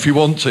engineering if you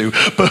want to,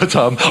 but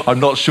I'm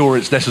not sure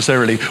it's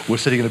necessarily. We're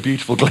sitting in a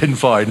beautiful Glen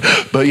Fyne,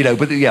 but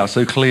yeah.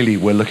 So clearly,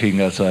 we're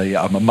looking at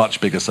a much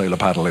bigger solar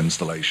panel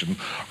installation.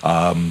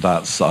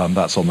 That's on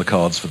the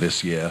cards for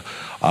this year.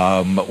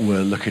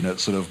 We're looking at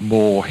sort of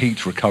more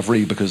heat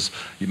recovery, because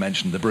you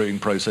mentioned the brewing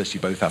process. You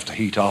both have to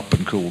heat up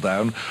and cool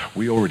down.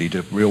 We already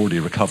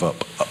recover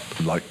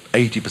like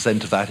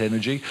 80% of that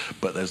energy,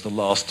 but there's the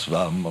last, or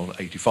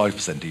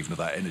 85% even of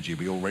that energy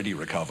we already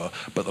recover,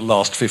 but the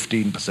last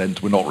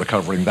 15% we're not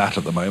recovering that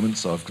at the moment,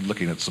 so I'm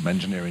looking at some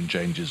engineering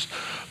changes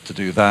to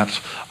do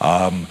that.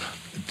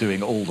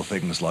 Doing all the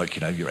things like,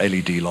 you know, your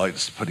LED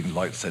lights, putting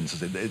light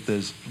sensors in.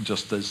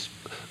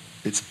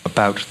 It's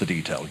about the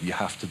detail. You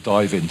have to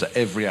dive into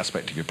every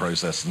aspect of your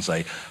process and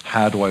say,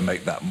 how do I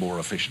make that more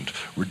efficient?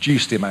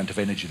 Reduce the amount of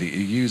energy that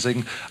you're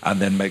using, and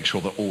then make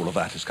sure that all of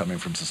that is coming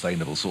from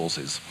sustainable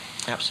sources.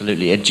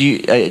 Absolutely. And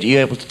are you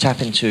able to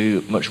tap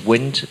into much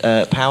wind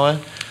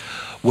power?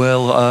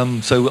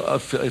 Well, so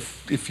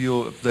if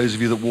you're those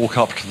of you that walk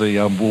up to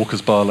the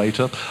Walker's Bar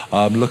later,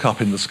 look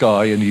up in the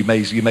sky, and you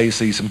may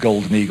see some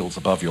golden eagles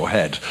above your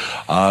head.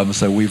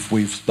 So we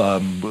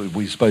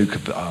spoke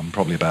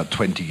probably about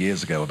 20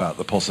 years ago about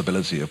the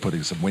possibility of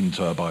putting some wind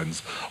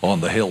turbines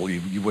on the hill.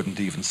 You wouldn't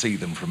even see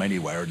them from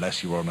anywhere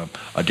unless you were on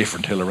a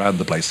different hill around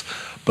the place.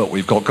 But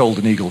we've got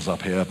golden eagles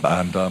up here,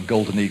 and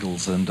golden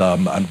eagles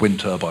and wind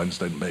turbines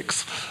don't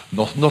mix.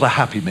 Not a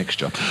happy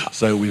mixture.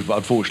 So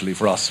unfortunately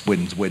for us,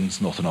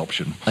 wind's not an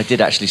option. I did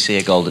actually see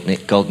a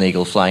golden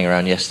eagle flying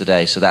around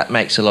yesterday, so that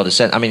makes a lot of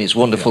sense. I mean, it's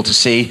wonderful to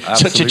see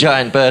such a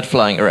giant bird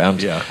flying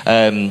around. Yeah.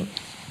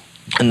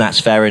 And that's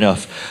fair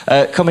enough.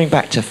 Coming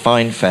back to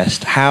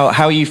FyneFest,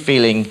 how are you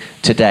feeling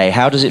today?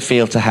 How does it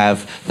feel to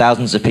have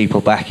thousands of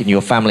people back in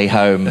your family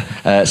home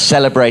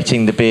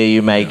celebrating the beer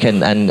you make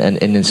and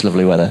in this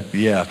lovely weather?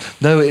 Yeah,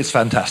 no, it's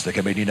fantastic.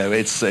 I mean, you know,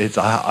 it's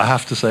I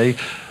have to say,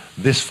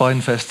 this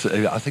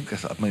FyneFest, I think,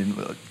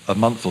 a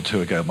month or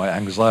two ago, my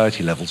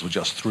anxiety levels were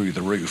just through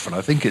the roof, and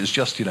I think it's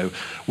just, you know,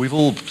 we've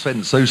all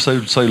spent so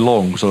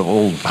long sort of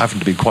all having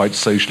to be quite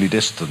socially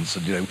distanced,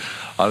 and, you know,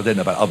 I don't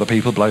know about other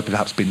people, but I've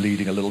perhaps been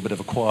leading a little bit of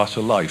a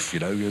quieter life,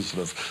 you know, you're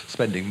sort of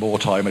spending more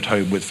time at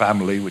home with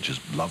family, which is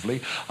lovely,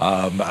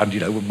 and, you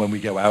know, when we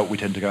go out, we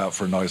tend to go out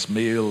for a nice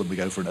meal, and we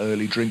go for an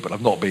early drink, but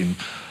I've not been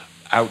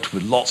out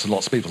with lots and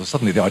lots of people. So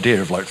suddenly the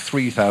idea of like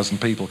 3,000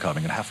 people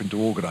coming and having to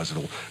organise it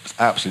all was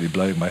absolutely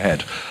blowing my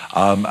head.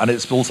 And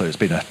it's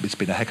been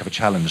a heck of a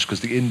challenge because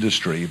the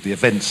industry, the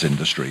events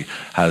industry,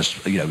 has,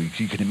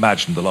 you can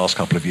imagine the last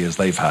couple of years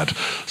they've had.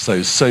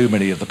 So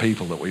many of the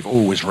people that we've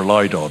always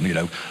relied on,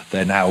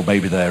 they're now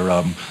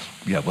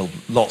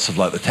lots of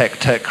like the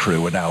tech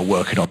crew are now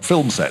working on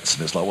film sets,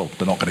 and it's like, well,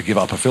 they're not going to give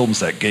up a film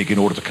set gig in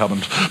order to come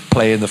and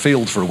play in the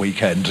field for a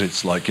weekend.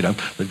 It's like,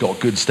 they've got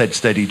good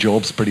steady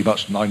jobs, pretty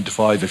much 9 to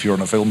 5 if you're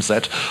on a film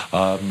set,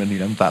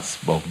 and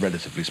that's, well,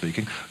 relatively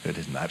speaking, it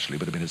isn't actually,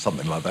 but I mean it's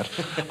something like that.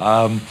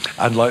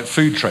 And like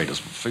food traders,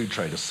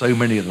 so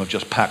many of them have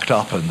just packed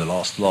up in the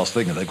last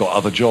thing, and they've got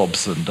other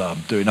jobs and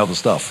doing other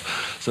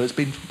stuff. So it's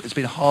been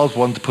a hard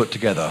one to put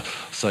together.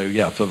 So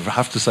yeah, I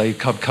have to say,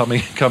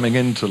 coming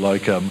into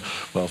like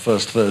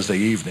first Thursday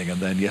evening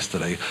and then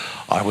yesterday,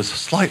 I was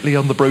slightly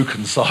on the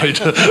broken side,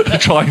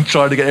 trying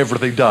to get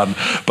everything done.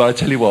 But I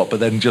tell you what, but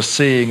then just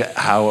seeing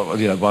how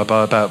by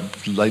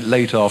about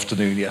late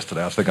afternoon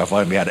yesterday, I think I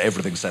finally had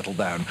everything settled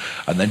down,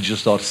 and then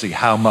just start to see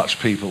how much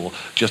people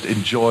just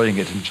enjoying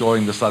it,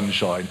 enjoying the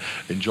sunshine,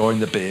 enjoying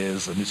the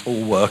beers, and it's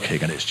all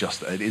working, and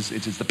it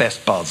is the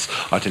best buzz.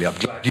 I tell you, I'm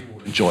glad you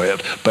all enjoy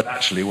it, but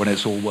actually when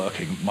it's all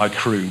working, my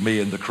crew, me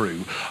and the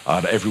crew,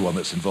 and everyone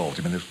that's involved,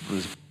 I mean,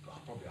 there's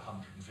probably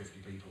 150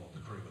 people on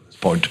the crew at this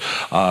point,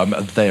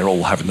 and they're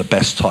all having the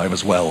best time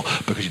as well,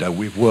 because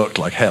we've worked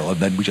like hell, and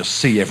then we just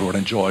see everyone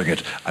enjoying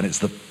it, and it's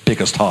the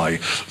biggest high.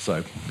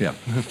 So yeah,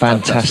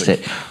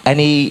 fantastic.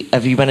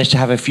 Have you managed to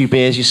have a few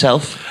beers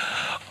yourself?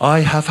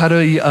 I have had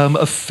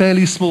a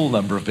fairly small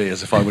number of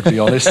beers, if I would be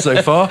honest,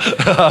 so far.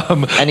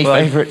 Any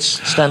favourites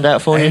stand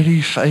out for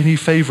you? Any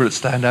favourites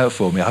stand out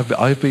for me?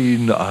 I've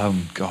been,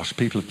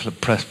 people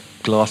have pressed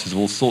glasses of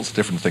all sorts of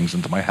different things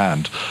into my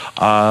hand.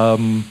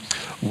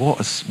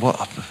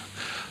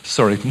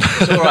 Sorry.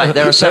 It's all right,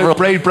 there are several.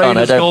 brain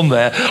has gone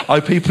there.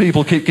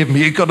 People keep giving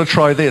me, you've got to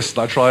try this, and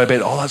I try a bit,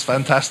 that's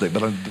fantastic,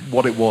 but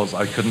what it was,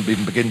 I couldn't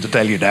even begin to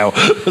tell you now.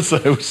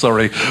 So,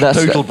 sorry,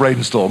 total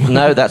brainstorm.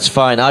 No, that's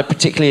fine. I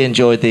particularly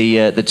enjoyed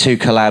the two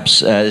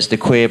collabs. There's the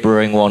Queer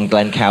Brewing one,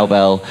 Glen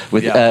Cowbell,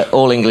 with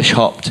all English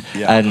hopped,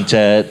 and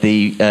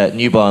the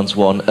New Barnes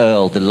one,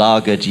 Earl, the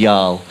lagered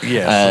Jarl.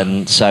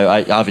 Yes. So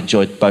I've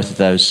enjoyed both of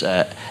those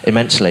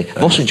immensely.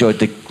 I've also enjoyed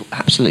the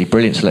absolutely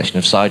brilliant selection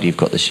of cider you've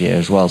got this year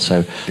as well,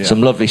 so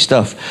some lovely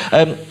stuff.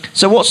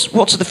 So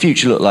what's the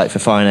future look like for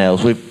Fyne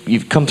Ales?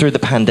 You've come through the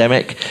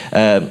pandemic,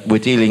 we're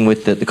dealing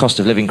with the cost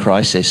of living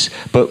crisis,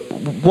 but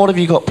what have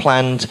you got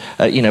planned?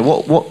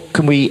 What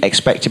can we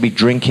expect to be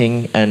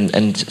drinking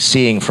and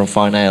seeing from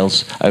Fyne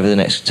Ales over the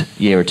next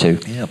year or two?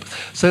 Yeah,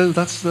 so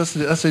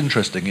that's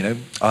interesting,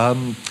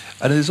 and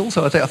there's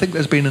also, I think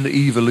there's been an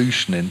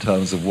evolution in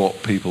terms of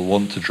what people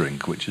want to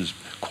drink, which is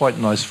quite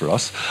nice for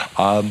us.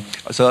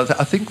 So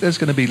I think there's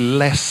going to be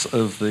less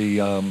of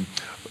the...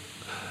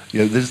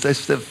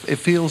 it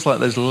feels like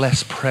there's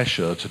less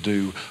pressure to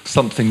do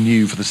something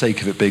new for the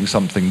sake of it being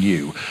something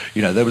new.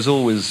 There was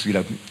always,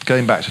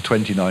 going back to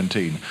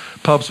 2019,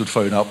 pubs would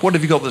phone up, what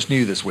have you got that's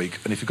new this week?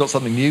 And if you've got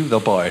something new, they'll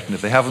buy it. And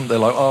if they haven't, they're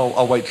like,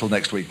 I'll wait till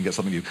next week and get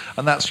something new.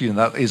 And that's,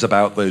 that is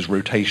about those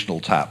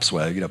rotational taps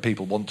where,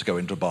 people want to go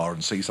into a bar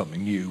and see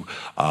something new.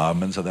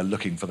 And so they're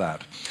looking for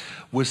that.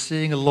 We're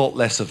seeing a lot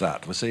less of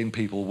that. We're seeing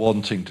people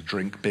wanting to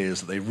drink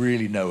beers that they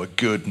really know are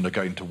good and are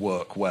going to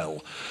work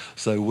well.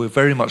 So we're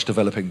very much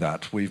developing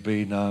that. We've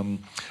been,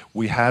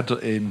 we had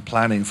in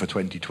planning for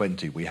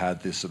 2020, we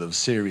had this sort of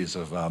series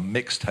of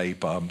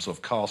mixtape sort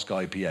of cask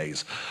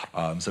IPAs.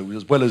 So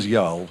as well as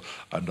Jarl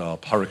and our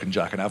Hurricane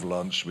Jack and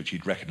Avalanche, which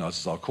you'd recognise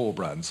as our core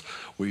brands,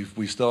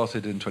 we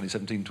started in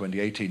 2017,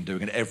 2018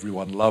 doing an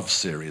Everyone Loves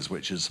series,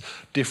 which is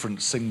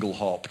different single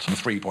hopped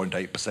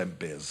 3.8%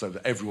 beers. So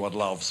that Everyone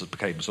Loves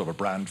became sort of a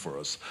brand for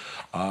us.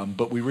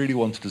 But we really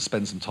wanted to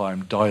spend some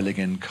time dialing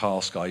in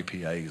cask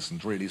IPAs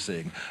and really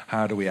seeing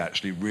how do we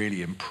actually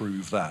really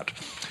improve that.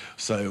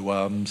 So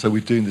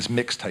we're doing this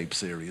mixtape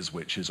series,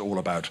 which is all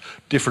about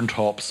different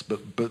hops, but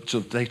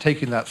sort of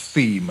taking that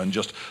theme and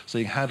just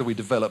seeing how do we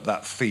develop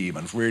that theme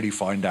and really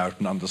find out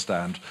and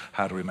understand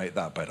how do we make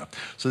that better.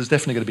 So there's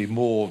definitely going to be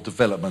more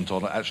development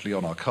on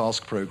our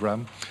cask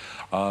program.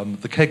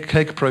 The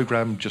keg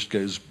program just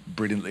goes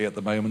brilliantly at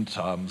the moment.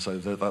 So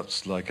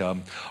that's like,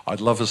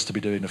 I'd love us to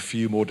be doing a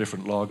few more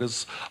different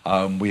lagers.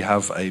 We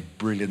have a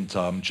brilliant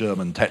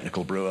German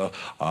technical brewer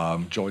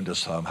joined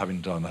us,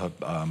 having done her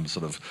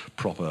sort of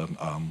proper,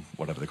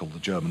 whatever they call the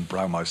German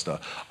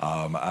Braumeister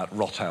at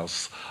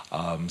Rothaus.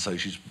 So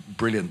she's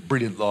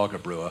brilliant lager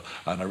brewer,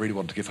 and I really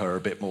want to give her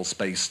a bit more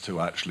space to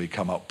actually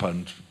come up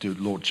and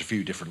launch a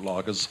few different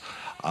lagers.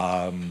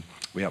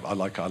 I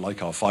like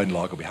our Fyne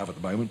lager we have at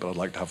the moment, but I'd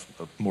like to have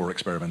more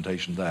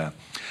experimentation there.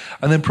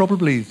 And then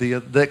probably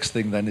the next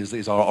thing then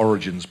is our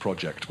Origins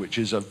project, which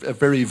is a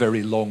very,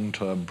 very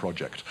long-term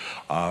project.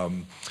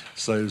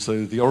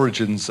 So the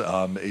Origins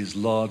is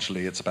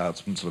largely, it's about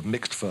some sort of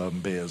mixed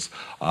firm beers,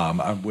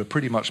 and we're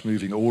pretty much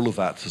moving all of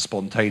that to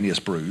spontaneous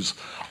brews.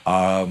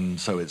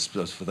 So it's,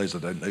 for those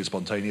that don't know,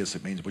 spontaneous,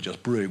 it means we're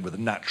just brewing with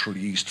a natural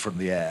yeast from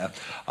the air,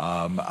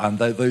 and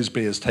those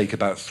beers take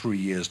about 3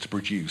 years to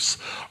produce.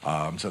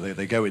 So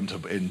they go into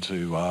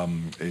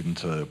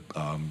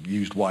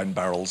used wine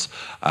barrels,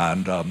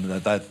 and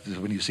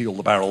when you see all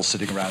the barrels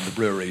sitting around the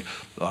brewery,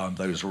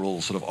 those are all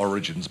sort of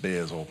Origins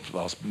beers, or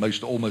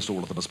almost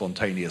all of them are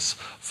spontaneous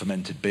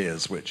fermented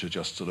beers, which are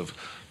just sort of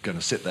going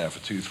to sit there for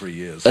 2-3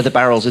 years. Are the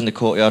barrels in the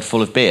courtyard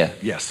full of beer?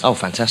 Yes. Oh,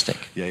 fantastic.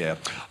 Yeah.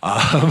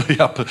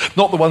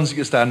 Not the ones that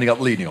you're standing up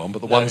leaning on, but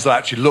the ones that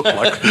actually look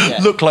like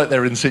look like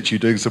they're in situ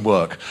doing some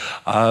work.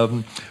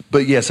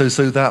 But yeah, so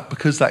that,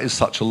 because that is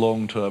such a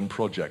long-term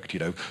project,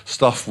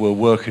 stuff we're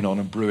working on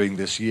and brewing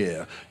this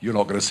year, you're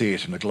not going to see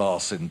it in a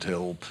glass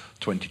until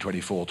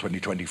 2024,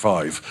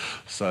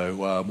 2025.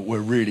 So we're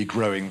really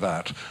growing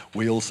that.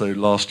 We also,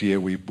 last year,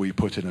 we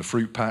put in a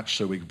fruit patch,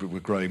 so we're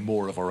growing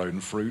more of our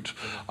own fruit.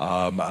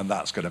 And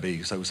that's going to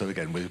be, so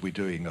again, we're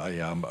doing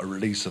a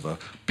release of a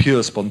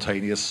pure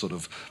spontaneous sort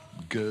of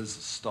Gueuze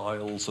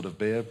style sort of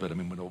beer, but I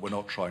mean, we're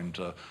not trying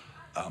to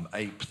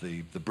ape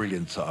the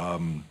brilliant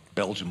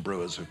Belgian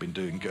brewers who've been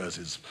doing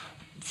Gueuzes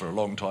for a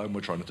long time.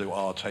 We're trying to do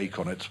our take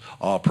on it,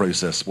 our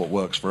process, what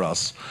works for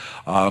us.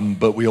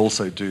 But we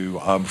also do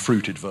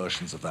fruited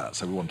versions of that.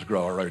 So we want to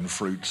grow our own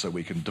fruit so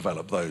we can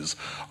develop those,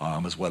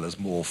 as well as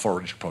more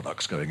forage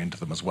products going into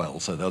them as well.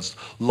 So there's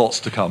lots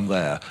to come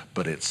there,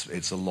 but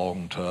it's a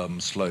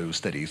long-term, slow,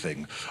 steady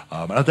thing.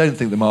 And I don't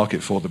think the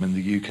market for them in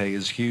the UK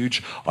is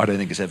huge. I don't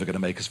think it's ever going to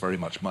make us very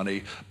much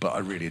money, but I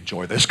really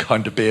enjoy those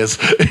kind of beers.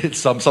 It's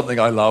something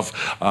I love.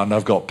 And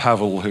I've got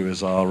Pavel, who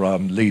is our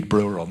lead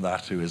brewer on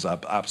that, who is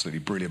absolutely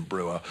brilliant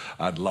brewer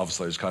and loves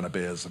those kind of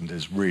beers and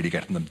is really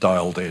getting them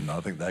dialed in.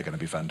 I think they're going to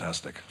be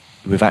fantastic.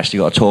 We've actually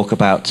got to talk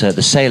about the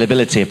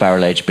saleability of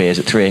barrel-aged beers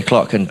at 3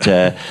 o'clock, and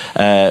if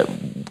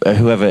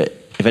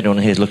anyone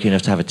here is lucky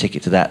enough to have a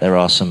ticket to that, there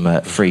are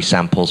some free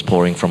samples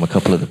pouring from a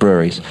couple of the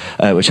breweries,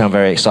 which I'm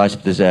very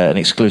excited. There's an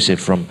exclusive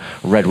from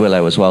Red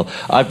Willow as well.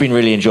 I've been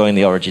really enjoying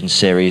the Origins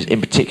series,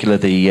 in particular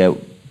the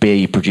beer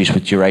you produced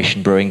with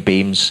Duration Brewing,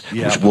 Beams,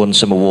 which won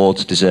some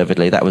awards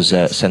deservedly. That was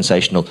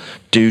sensational.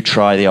 Do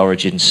try the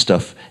Origins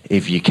stuff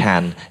if you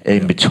can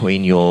in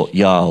between your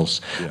Jarls.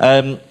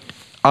 Yeah.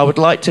 I would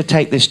like to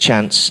take this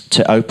chance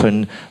to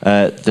open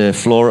the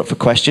floor up for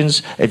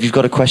questions. If you've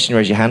got a question,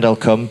 raise your hand, I'll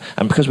come.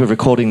 And because we're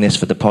recording this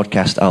for the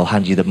podcast, I'll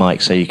hand you the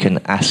mic so you can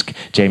ask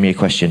Jamie a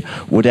question.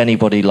 Would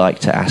anybody like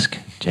to ask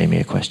Jamie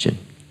a question?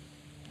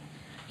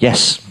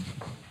 Yes.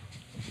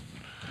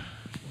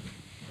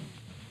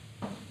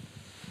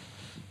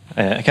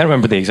 I can't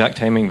remember the exact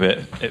timing, but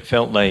it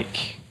felt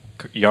like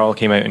Jarl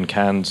came out in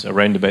cans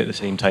around about the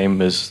same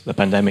time as the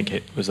pandemic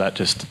hit. Was that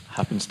just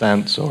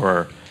happenstance,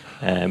 or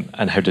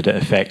and how did it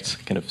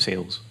affect kind of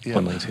sales,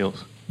 online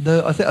sales?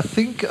 No, I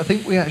think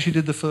we actually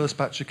did the first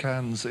batch of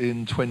cans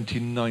in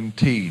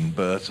 2019,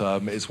 but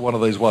it's one of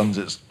those ones.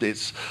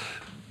 It's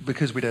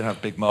because we don't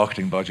have big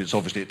marketing budgets.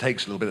 Obviously, it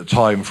takes a little bit of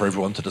time for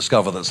everyone to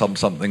discover that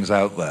something's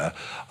out there.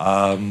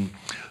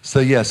 So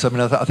yes, I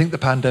mean, I think the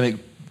pandemic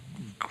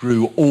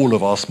grew all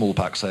of our small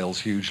pack sales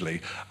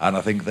hugely, and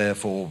I think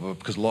therefore,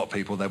 because a lot of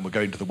people then were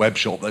going to the web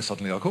shop, they're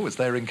suddenly like, oh, it's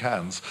there in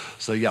cans.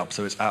 So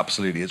so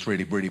it's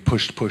really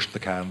pushed the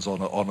cans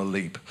on a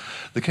leap.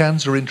 The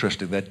cans are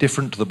interesting. They're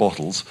different to the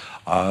bottles.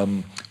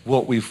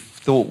 What we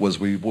thought was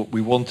we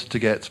wanted to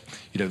get,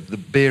 the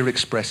beer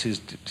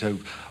expresses, so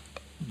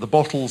the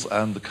bottles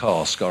and the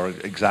cask are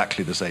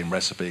exactly the same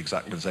recipe,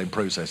 exactly the same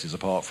processes,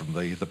 apart from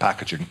the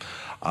packaging.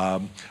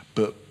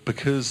 But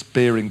because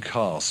beer in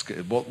cask,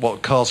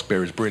 what cask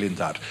beer is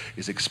brilliant at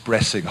is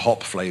expressing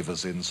hop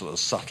flavours in sort of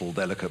subtle,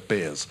 delicate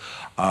beers.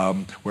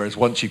 Whereas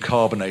once you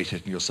carbonate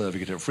it and you're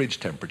serving it at fridge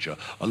temperature,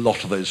 a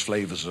lot of those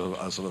flavours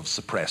are sort of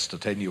suppressed,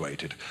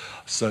 attenuated.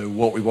 So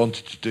what we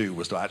wanted to do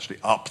was to actually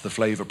up the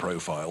flavour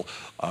profile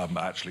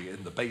actually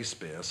in the base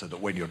beer, so that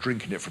when you're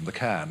drinking it from the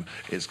can,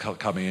 it's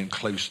coming in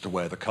close to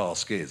where the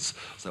cask is.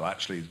 So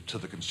actually, to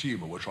the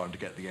consumer, we're trying to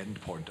get the end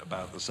point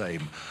about the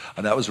same.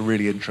 And that was a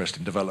really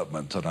interesting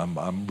development, and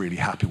I'm really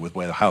happy with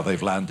how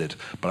they've landed.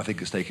 But I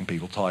think it's taking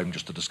people time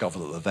just to discover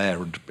that they're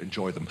there and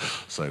enjoy them.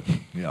 So,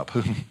 yeah.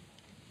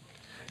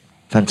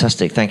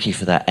 Fantastic, thank you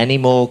for that. Any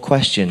more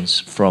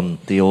questions from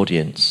the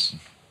audience?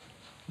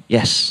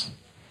 Yes.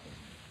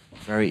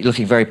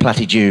 Looking very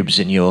platty-jubes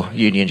in your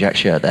Union Jack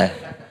shirt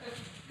there.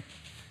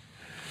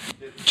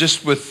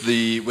 Just with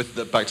the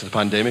back to the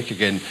pandemic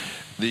again,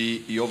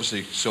 you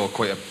obviously saw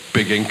quite a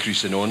big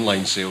increase in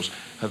online sales.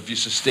 Have you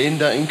sustained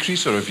that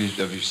increase, or have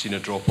you seen a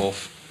drop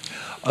off?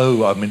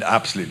 Oh, I mean,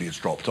 absolutely, it's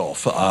dropped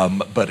off,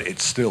 but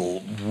it's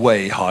still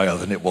way higher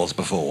than it was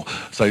before.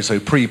 So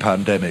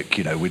pre-pandemic,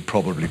 we'd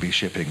probably be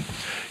shipping,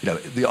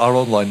 our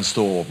online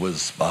store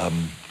was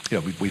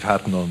we've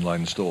had an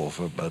online store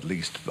for at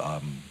least.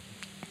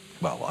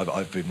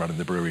 I've been running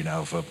the brewery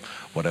now for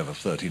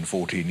 13,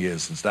 14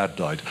 years since Dad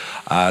died,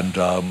 and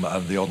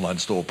the online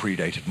store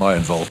predated my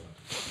involvement.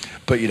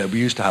 But we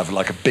used to have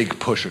like a big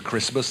push at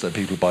Christmas, so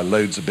people would buy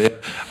loads of beer,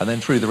 and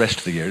then through the rest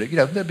of the year,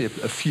 there'd be a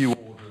few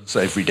orders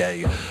every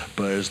day.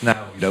 But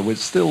now,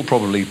 it's still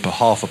probably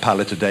half a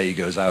pallet a day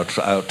goes out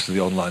to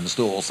the online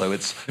store, so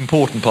it's an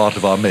important part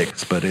of our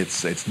mix. But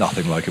it's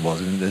nothing like it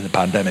was in the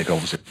pandemic,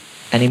 obviously.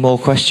 Any more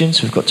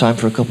questions? We've got time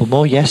for a couple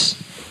more. Yes.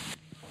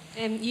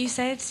 You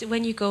said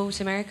when you go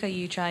to America,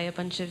 you try a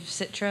bunch of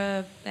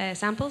Citra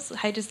samples.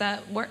 How does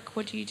that work?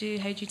 What do you do?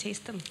 How do you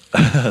taste them?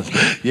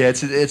 Yeah,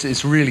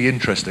 it's a really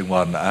interesting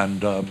one,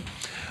 and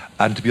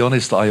to be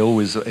honest, I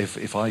always,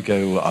 if I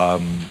go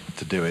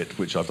to do it,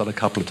 which I've done a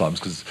couple of times,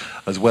 because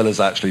as well as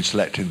actually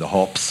selecting the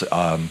hops,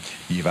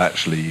 you've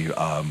actually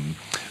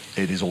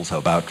it is also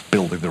about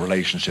building the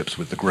relationships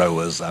with the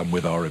growers and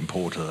with our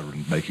importer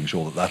and making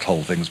sure that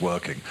whole thing's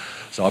working.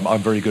 So I'm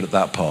very good at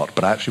that part.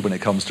 But actually, when it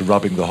comes to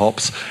rubbing the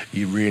hops,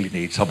 you really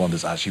need someone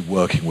that's actually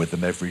working with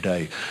them every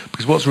day.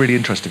 Because what's really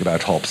interesting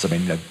about hops,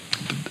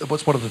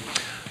 what's one of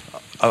the...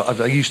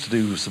 I used to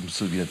do some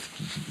sort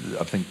of,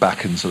 I think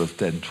back in sort of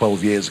 10,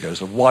 12 years ago,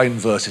 so wine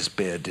versus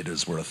beer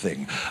dinners were a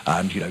thing.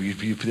 And,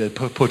 you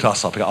put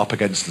us up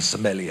against the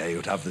sommelier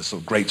who'd have this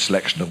sort of great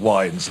selection of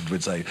wines and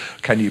would say,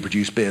 can you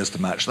produce beers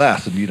to match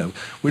that? And,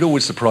 we'd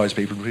always surprise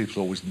people, and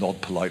people would always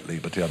nod politely,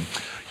 but you're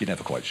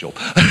never quite sure.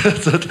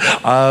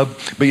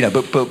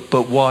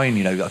 But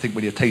wine, I think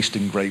when you're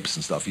tasting grapes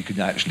and stuff,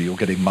 you're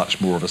getting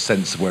much more of a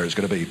sense of where it's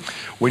going to be.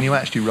 When you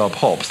actually rub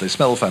hops, they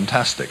smell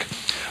fantastic.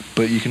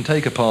 But you can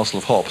take a parcel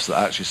of hops that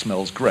actually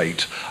smells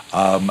great,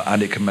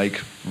 and it can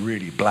make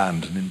really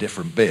bland and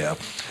indifferent beer.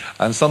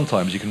 And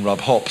sometimes you can rub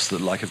hops that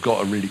have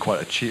got a really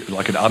quite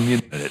like an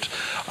onion in it,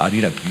 and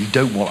you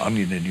don't want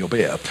onion in your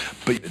beer.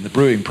 But in the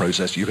brewing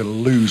process, you're going to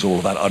lose all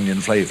of that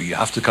onion flavour. You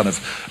have to kind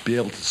of be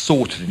able to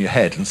sort it in your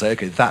head and say,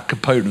 okay, that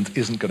component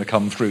isn't going to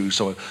come through.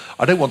 So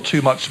I don't want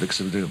too much of it,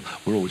 because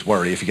we're always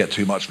worried if you get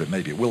too much of it,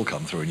 maybe it will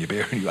come through in your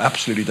beer, and you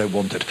absolutely don't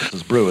want it.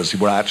 As brewers,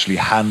 we're actually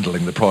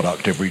handling the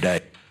product every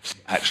day.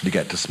 Actually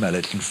get to smell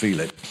it and feel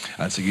it,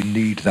 and so you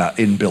need that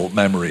inbuilt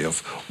memory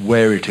of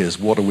where it is.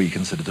 What do we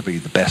consider to be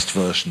the best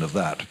version of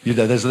that?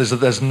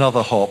 There's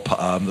another hop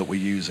that we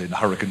use in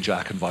Hurricane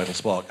Jack and Vital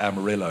Spark,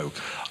 Amarillo,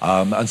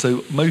 and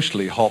so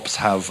mostly hops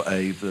have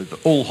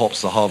all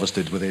hops are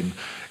harvested within.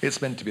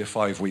 It's meant to be a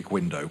 5-week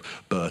window,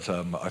 but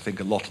I think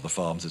a lot of the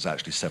farms it's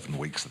actually 7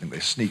 weeks. I think they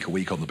sneak a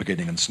week on the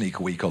beginning and sneak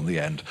a week on the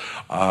end.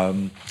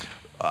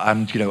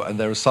 And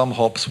there are some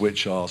hops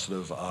which are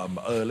sort of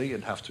early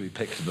and have to be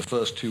picked in the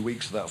first 2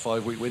 weeks of that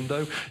 5-week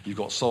window. You've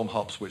got some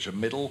hops which are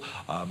middle,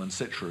 and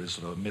Citra is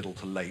sort of middle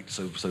to late.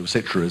 So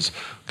Citra is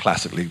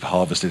classically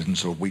harvested in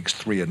sort of weeks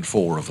 3 and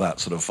 4 of that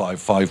sort of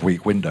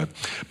 5-week window.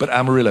 But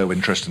Amarillo,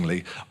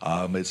 interestingly,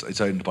 it's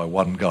owned by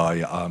one guy,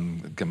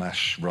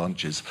 Gamache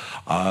Ranches,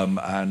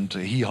 and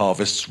he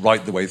harvests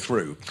right the way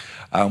through.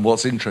 And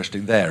what's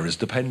interesting there is,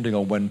 depending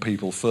on when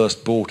people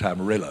first bought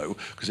Amarillo,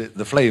 because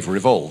the flavour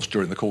evolves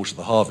during the course of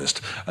the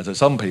harvest, and so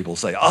some people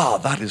say,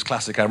 that is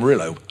classic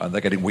Amarillo, and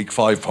they're getting week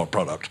 5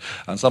 product,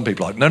 and some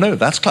people are like, no,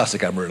 that's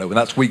classic Amarillo, and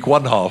that's week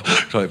 1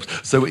 half.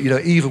 So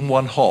even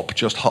one hop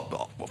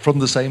from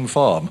the same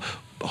farm,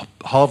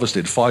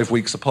 harvested 5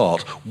 weeks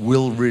apart,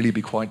 will really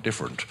be quite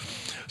different.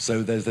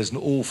 So there's an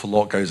awful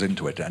lot goes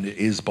into it, and it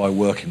is by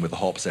working with the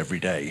hops every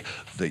day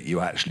that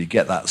you actually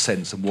get that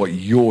sense of what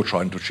you're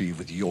trying to achieve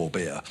with your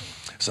beer.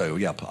 So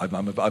yeah,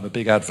 I'm a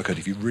big advocate.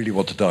 If you really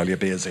want to dial your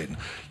beers in,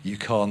 you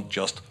can't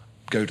just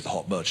go to the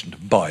hop merchant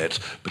and buy it,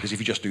 because if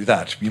you just do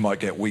that, you might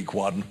get week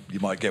 1, you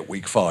might get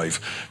week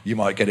 5, you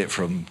might get it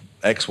from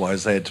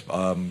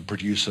XYZ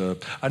producer,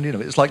 and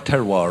it's like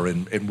terroir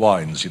in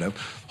wines.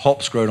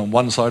 Hops grown on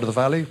one side of the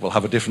valley will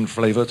have a different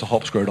flavour to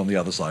hops grown on the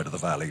other side of the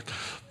valley.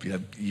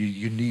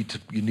 You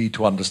need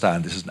to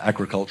understand this is an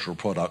agricultural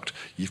product.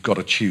 You've got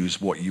to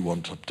choose what you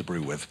want to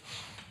brew with.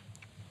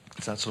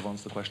 Does that sort of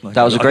answer the question?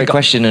 That was a great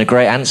question and a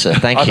great answer.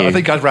 Thank you. I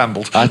think I've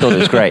rambled. I thought it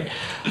was great.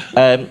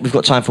 We've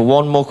got time for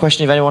one more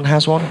question if anyone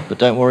has one, but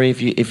don't worry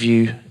if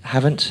you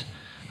haven't.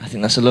 I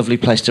think that's a lovely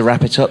place to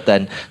wrap it up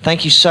then.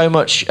 Thank you so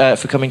much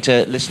for coming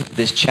to listen to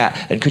this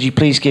chat, and could you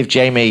please give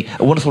Jamie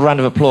a wonderful round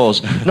of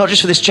applause, not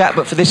just for this chat,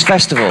 but for this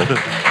festival.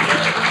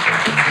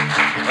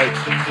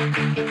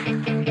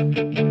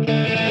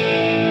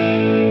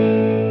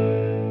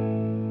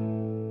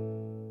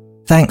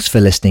 Thanks for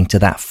listening to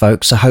that,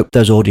 folks. I hope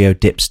those audio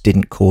dips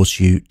didn't cause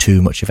you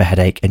too much of a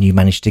headache and you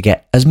managed to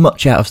get as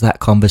much out of that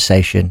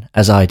conversation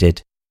as I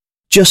did.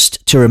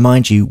 Just to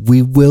remind you,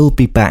 we will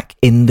be back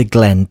in the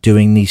Glen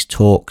doing these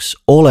talks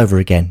all over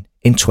again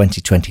in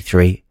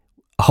 2023.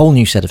 A whole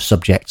new set of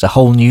subjects, a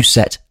whole new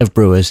set of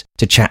brewers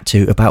to chat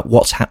to about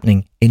what's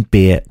happening in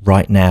beer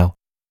right now.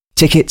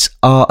 Tickets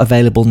are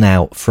available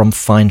now from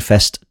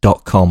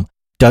FyneFest.com.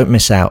 Don't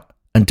miss out,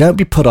 and don't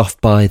be put off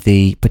by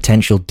the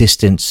potential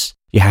distance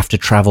you have to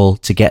travel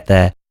to get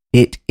there.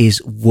 It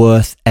is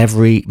worth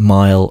every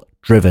mile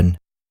driven.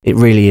 It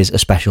really is a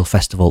special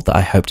festival that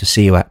I hope to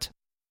see you at.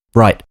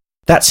 Right,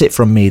 That's it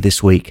from me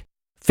this week.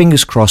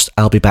 Fingers crossed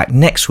I'll be back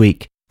next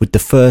week with the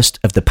first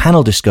of the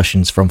panel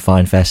discussions from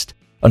FyneFest.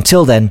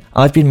 Until then,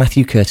 I've been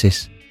Matthew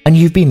Curtis, and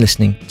you've been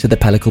listening to the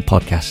Pellicle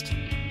Podcast.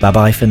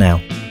 Bye-bye for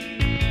now.